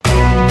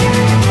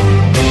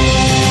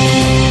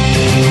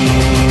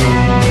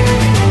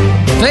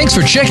 Thanks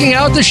for checking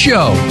out the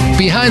show.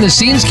 Behind the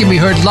Scenes can be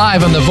heard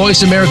live on the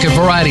Voice America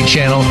Variety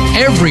Channel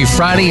every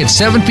Friday at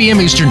 7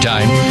 p.m. Eastern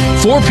Time,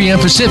 4 p.m.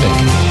 Pacific.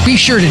 Be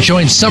sure to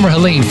join Summer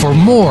Helene for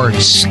more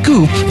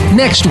Scoop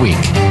next week.